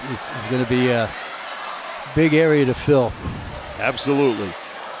out, is going to be a big area to fill. Absolutely.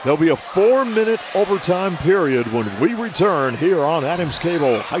 There'll be a 4-minute overtime period when we return here on Adams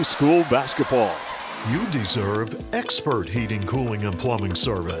Cable High School Basketball. You deserve expert heating, cooling, and plumbing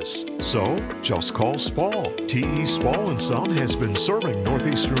service. So, just call Spall. T.E. Spall & Son has been serving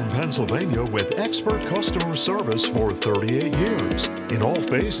northeastern Pennsylvania with expert customer service for 38 years in all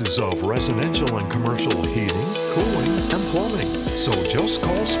phases of residential and commercial heating, cooling, and plumbing. So just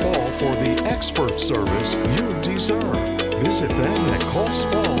call Spall for the expert service you deserve. Visit them at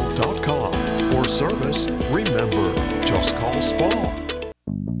callspall.com. For service, remember, just call Spall.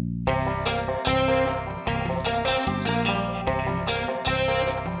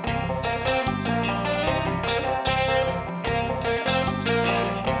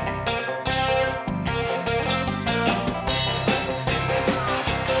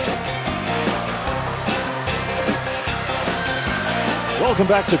 Welcome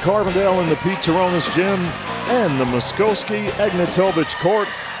back to Carbondale in the Pete Taronis Gym and the Muskowski Egnatovich Court.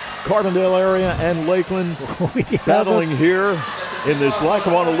 Carbondale area and Lakeland battling here in this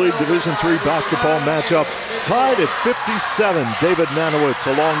Lackawanna League Division III basketball matchup. Tied at 57, David Nanowitz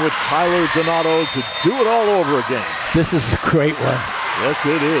along with Tyler Donato to do it all over again. This is a great one. Yes,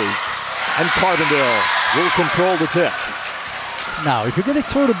 it is. And Carbondale will control the tip. Now, if you're going to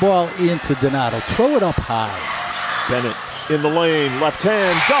throw the ball into Donato, throw it up high. Bennett in the lane, left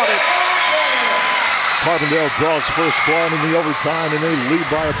hand, got it. Carbondale draws first blood in the overtime, and they lead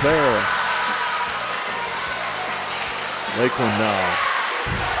by a pair. Lakeland now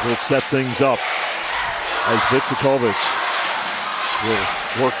will set things up as Vitsakovic will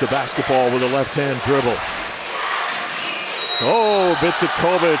work the basketball with a left-hand dribble. Oh,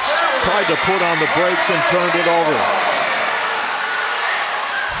 Vitsakovic tried to put on the brakes and turned it over.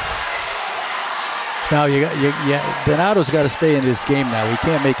 Now, Donato's got to stay in this game now. He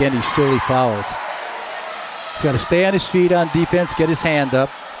can't make any silly fouls. He's got to stay on his feet on defense, get his hand up.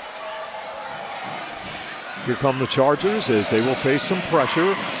 Here come the Chargers as they will face some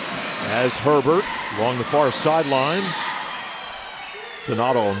pressure as Herbert along the far sideline.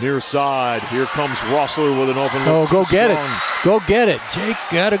 Donato near side. Here comes Rossler with an open look. Oh, go get it. Go get it. Jake,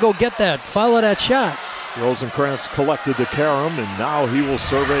 got to go get that. Follow that shot. Rosenkrantz collected to Karam, and now he will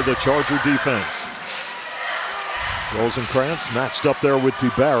survey the Charger defense. Rosenkrantz matched up there with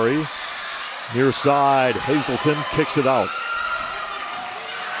DeBarry. Near side, Hazelton kicks it out.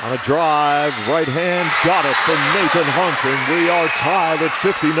 On a drive, right hand, got it for Nathan Hunt, and we are tied at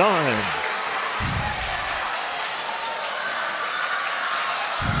 59.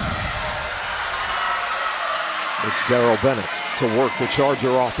 It's Darrell Bennett to work the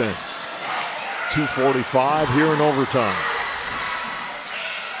Charger offense. 2:45 here in overtime.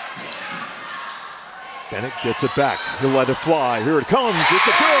 Bennett gets it back. He'll let it fly. Here it comes. It's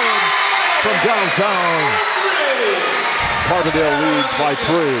a good from downtown. Carbondale leads by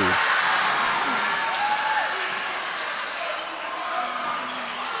 3.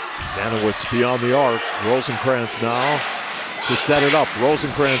 Nanowitz beyond the arc. Rosenkrantz now to set it up.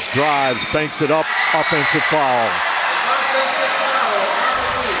 Rosenkrantz drives, banks it up. Offensive foul.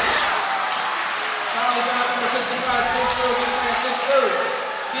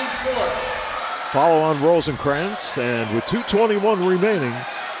 Follow on Rosenkrantz, and with 2:21 remaining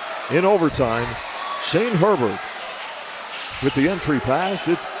in overtime, Shane Herbert with the entry pass.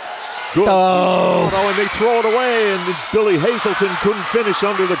 It's good. Oh, and they throw it away, and Billy Hazelton couldn't finish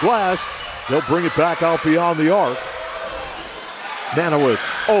under the glass. They'll bring it back out beyond the arc.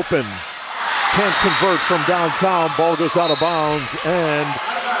 Nanowitz open. Can't convert from downtown. Ball goes out of bounds, and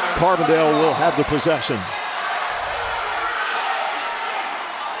Carbondale will have the possession.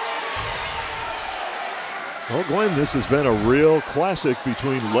 Well, Glenn, this has been a real classic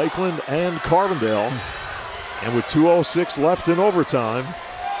between Lakeland and Carbondale. And with 2:06 left in overtime,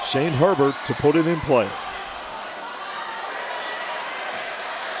 Shane Herbert to put it in play.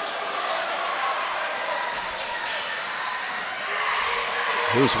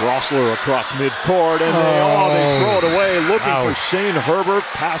 Here's Rossler across midcourt, and they throw it away. Looking for Shane Herbert.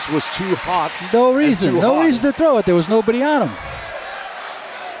 Pass was too hot. No reason to throw it. There was nobody on him.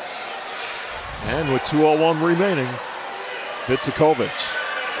 And with 2:01 remaining, Vitsakovic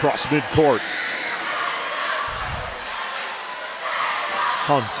across midcourt.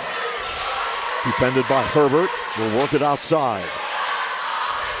 Hunt, defended by Herbert, will work it outside.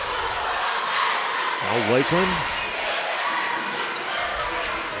 Now Lakeland.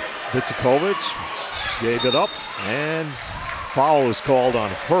 Vitsakovic gave it up, and foul is called on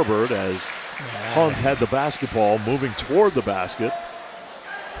Herbert as Hunt had the basketball moving toward the basket.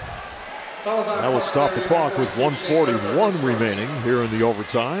 That will stop the clock with 1:41 remaining here in the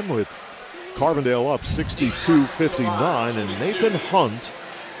overtime, with Carbondale up 62-59, and Nathan Hunt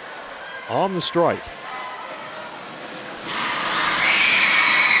on the stripe.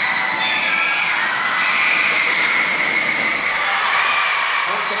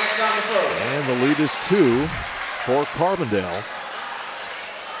 And the lead is 2 for Carbondale.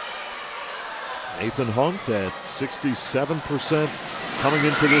 Nathan Hunt at 67% coming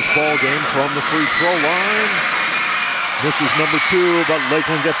into this ball game from the free throw line. This is number 2, but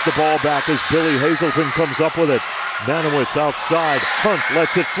Lakeland gets the ball back as Billy Hazelton comes up with it. Manowitz outside. Hunt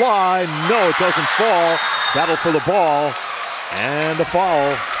lets it fly. No, it doesn't fall. Battle for the ball and a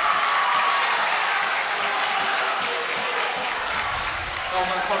foul.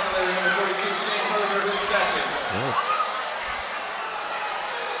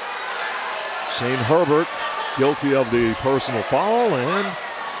 Shane Herbert guilty of the personal foul, and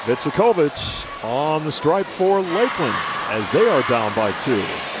Vitsakovic on the stripe for Lakeland as they are down by 2.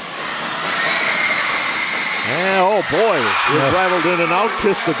 And oh boy, it rattled in and out,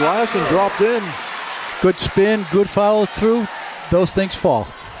 kissed the glass and dropped in. Good spin, good follow through. Those things fall.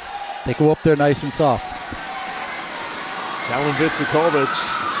 They go up there nice and soft. Talon Vitsakovic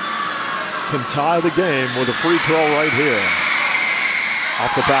can tie the game with a free throw right here.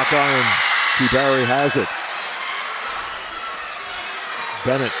 Off the back iron, DeBarry has it.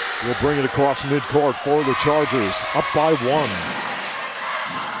 Bennett will bring it across midcourt for the Chargers, up by 1.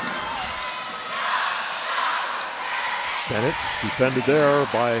 Bennett defended there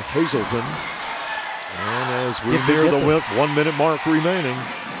by Hazelton. And as we near the 1 minute mark remaining.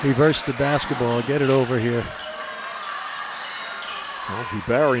 Reverse the basketball, get it over here. Well,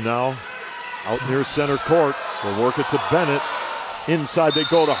 DeBarry now out near center court. Will work it to Bennett. Inside they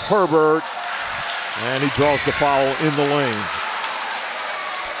go to Herbert. And he draws the foul in the lane.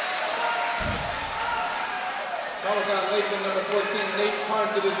 Foul's on Lakeland, number 14, Nate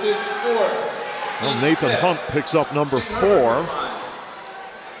Hunt. It is his 4th. Well, Nathan Hunt picks up number 4.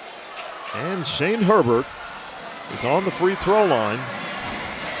 And Shane Herbert is on the free throw line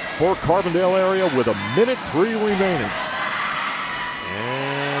for Carbondale area with 1:03 remaining.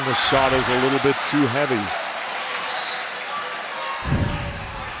 And the shot is a little bit too heavy.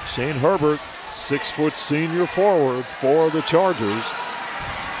 Shane Herbert, 6-foot senior forward for the Chargers,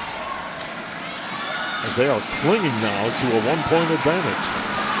 as they are clinging now to a 1-point advantage.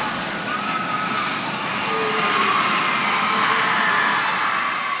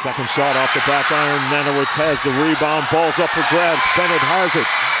 Second shot off the back iron. Manowitz has the rebound. Ball's up for grabs. Bennett has it.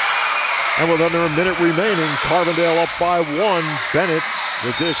 And with under a minute remaining, Carbondale up by 1. Bennett,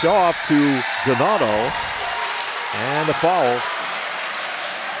 the dish off to Donato. And a foul.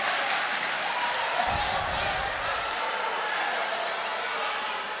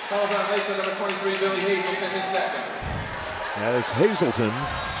 Foul's on Lakeland, number 23, Billy Hazelton, his 2nd. As Hazelton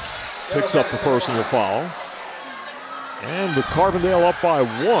picks up the personal foul. And with Carbondale up by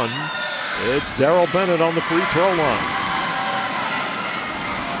 1, it's Darrell Bennett on the free throw line.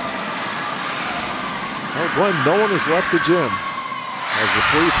 Oh, Glenn, no one has left the gym as the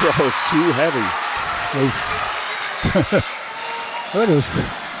free throw is too heavy.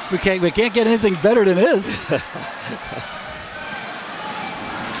 We can't get anything better than this.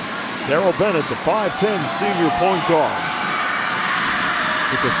 Darrell Bennett, the 5'10 senior point guard,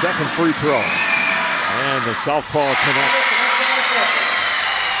 with the second free throw. And the southpaw connects.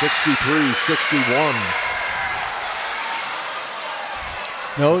 63-61.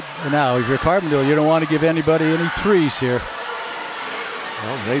 No, now if you're Carbondale, you don't want to give anybody any threes here.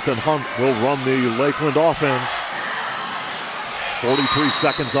 Well, Nathan Hunt will run the Lakeland offense. 43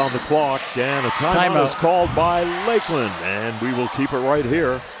 seconds on the clock, and a timeout is called by Lakeland, and we will keep it right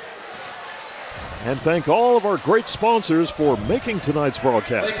here. And thank all of our great sponsors for making tonight's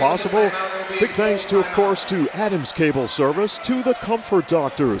broadcast possible. Big thanks to, of course, to Adams Cable Service, to the Comfort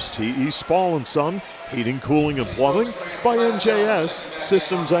Doctors, T.E. Spall & Son, Heating, Cooling, and Plumbing, by NJS,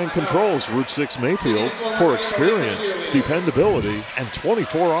 Systems and Controls, Route 6 Mayfield, for experience, dependability, and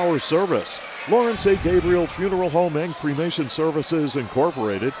 24-hour service. Lawrence A. Gabriel Funeral Home and Cremation Services,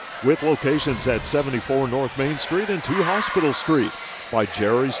 Incorporated, with locations at 74 North Main Street and 2 Hospital Street. By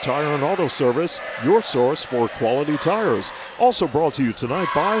Jerry's Tire and Auto Service, your source for quality tires. Also brought to you tonight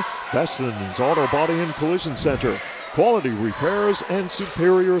by Beston's Auto Body and Collision Center. quality repairs, and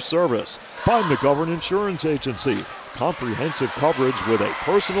superior service. By McGovern Insurance Agency, comprehensive coverage with a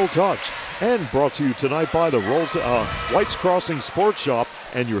personal touch. And brought to you tonight by the White's Crossing Sports Shop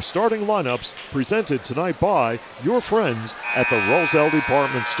and your starting lineups, presented tonight by your friends at the Roselle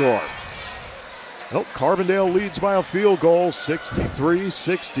Department Store. Well, Carbondale leads by a field goal,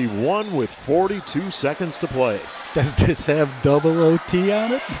 63-61 with 42 seconds to play. Does this have double OT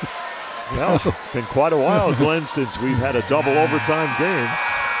on it? Well, it's been quite a while, Glenn, since we've had a double overtime game.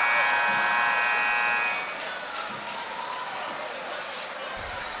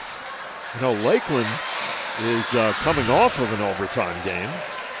 You know, Lakeland is coming off of an overtime game,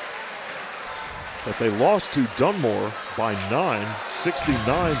 but they lost to Dunmore by 9,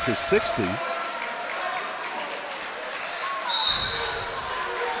 69-60.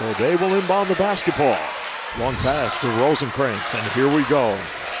 So they will inbound the basketball. Long pass to Rosenkrantz, and here we go.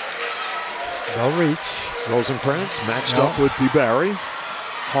 No reach. Rosenkrantz matched up with DeBarry.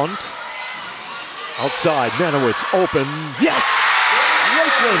 Hunt. Outside, Manowitz open. Yes!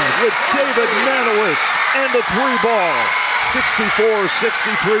 Lakeland with David Manowitz and a three ball.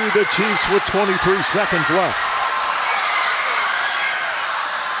 64-63, the Chiefs with 23 seconds left.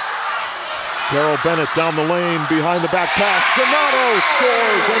 Darrell Bennett down the lane, behind the back pass. Donato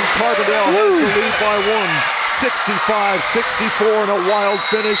scores, and Carbondale has the lead by one. 65-64, and a wild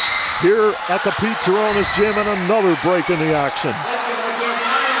finish here at the Pete Turonis Gym, and another break in the action.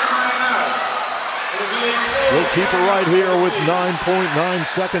 We'll keep it right here with 9.9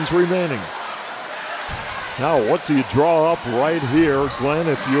 seconds remaining. Now, what do you draw up right here, Glenn,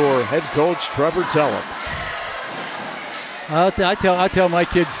 if you're head coach Trevor Tellep? I tell my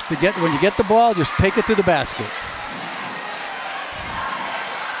kids to when you get the ball, just take it to the basket.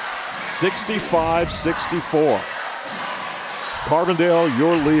 65-64. Carbondale,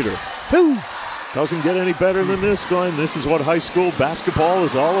 your leader. Woo. Doesn't get any better than this, Glenn. This is what high school basketball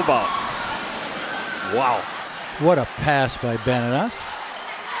is all about. Wow. What a pass by Bennett, huh?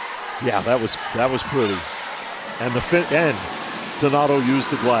 Yeah, that was pretty. And and Donato used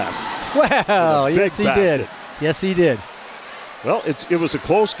the glass. Well, yes he did. Yes he did. Well, it was a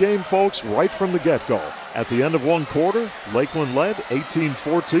close game, folks, right from the get-go. At the end of one quarter, Lakeland led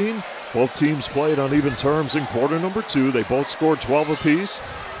 18-14. Both teams played on even terms in quarter number two. They both scored 12 apiece.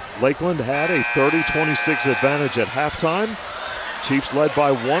 Lakeland had a 30-26 advantage at halftime. Chiefs led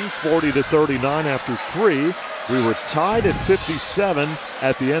by 40-39 after three. We were tied at 57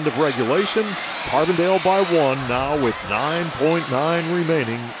 at the end of regulation. Carbondale by one now with 9.9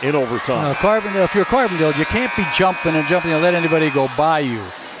 remaining in overtime. Carbondale, if you're Carbondale, you can't be jumping and let anybody go by you,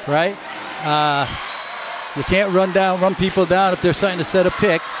 right? You can't run people down if they're starting to set a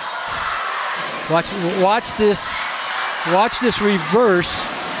pick. Watch this reverse.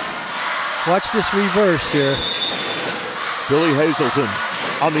 Watch this reverse here. Billy Hazelton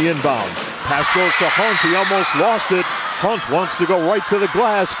on the inbound. Pass goes to Hunt. He almost lost it. Hunt wants to go right to the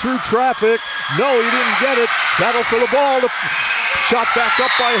glass through traffic. No, he didn't get it. Battle for the ball. Shot back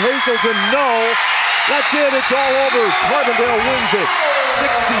up by Hazelton. No. That's it. It's all over. Carbondale wins it.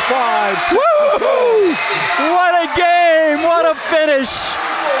 65. Woo! What a game. What a finish.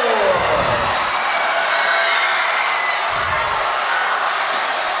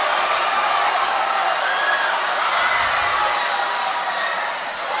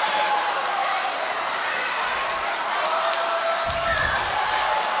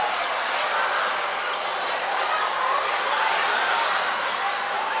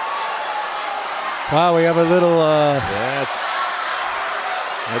 Wow, we have a little... had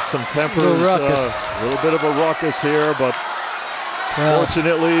some tempers, a little bit of a ruckus here, but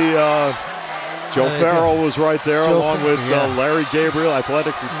fortunately, Joe Farrell was right there along with Larry Gabriel,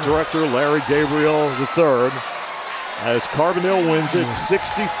 athletic director Larry Gabriel III, as Carbondale wins it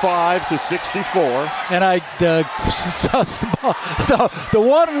 65-64. And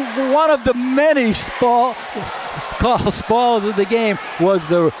one of the many spalls of the game was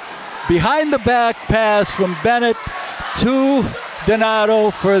the behind the back pass from Bennett to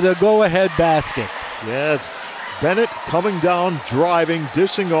Donato for the go-ahead basket. Yeah, Bennett coming down, driving,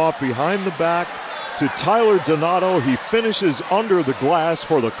 dishing off behind the back to Tyler Donato. He finishes under the glass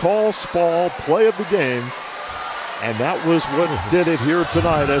for the Spall play of the game. And that was what did it here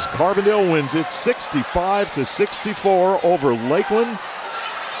tonight as Carbondale wins it 65-64 over Lakeland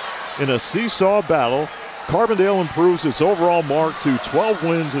in a seesaw battle. Carbondale improves its overall mark to 12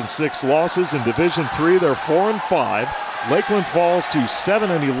 wins and 6 losses. In Division III, they're 4-5. Lakeland falls to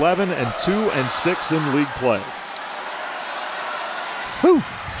 7-11 and 2-6 in league play. Whew.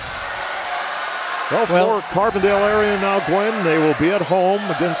 Well, for Carbondale area now, Gwen, they will be at home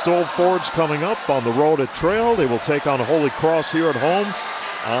against Old Forge coming up. On the road at Trail, they will take on Holy Cross here at home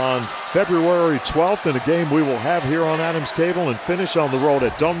on February 12th in a game we will have here on Adams Cable, and finish on the road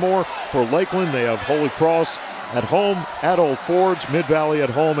at Dunmore. For Lakeland, they have Holy Cross at home, at Old Forge, Mid-Valley at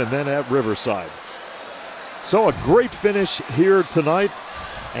home, and then at Riverside. So a great finish here tonight,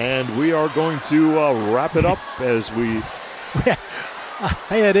 and we are going to wrap it up as we...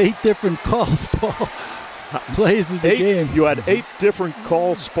 I had 8 different calls, Paul. Plays of the game. You had 8 different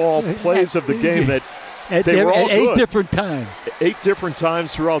calls, Paul, plays of the game that they were all at 8 good. different times. 8 different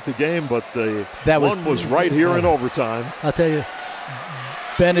times throughout the game, but one was right here in overtime. I'll tell you,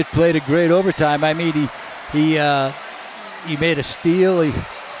 Bennett played a great overtime. I mean, he made a steal,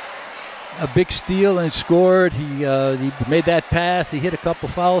 a big steal, and scored. He made that pass. He hit a couple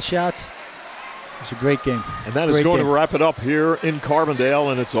foul shots. It's a great game. And that is going to wrap it up here in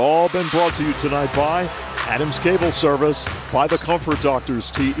Carbondale, and it's all been brought to you tonight by Adams Cable Service, by the Comfort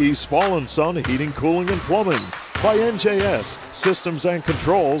Doctors, T.E. Spall & Son, Heating, Cooling, and Plumbing, by NJS, Systems and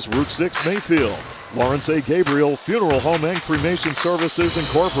Controls, Route 6, Mayfield, Lawrence A. Gabriel Funeral Home and Cremation Services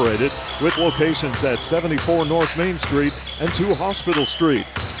Incorporated, with locations at 74 North Main Street and 2 Hospital Street,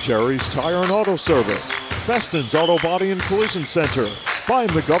 Jerry's Tire and Auto Service, Beston's Auto Body and Collision Center, by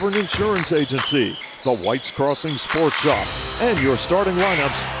McGovern Insurance Agency, the White's Crossing Sports Shop, and your starting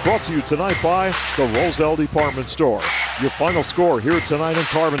lineups brought to you tonight by the Roselle Department Store. Your final score here tonight in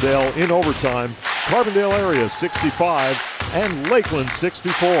Carbondale in overtime, Carbondale area 65 and Lakeland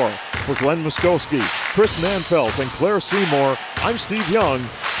 64. For Glenn Muskowski, Chris Manfelt, and Claire Seymour, I'm Steve Young.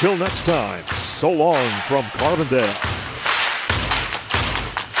 Till next time, so long from Carbondale.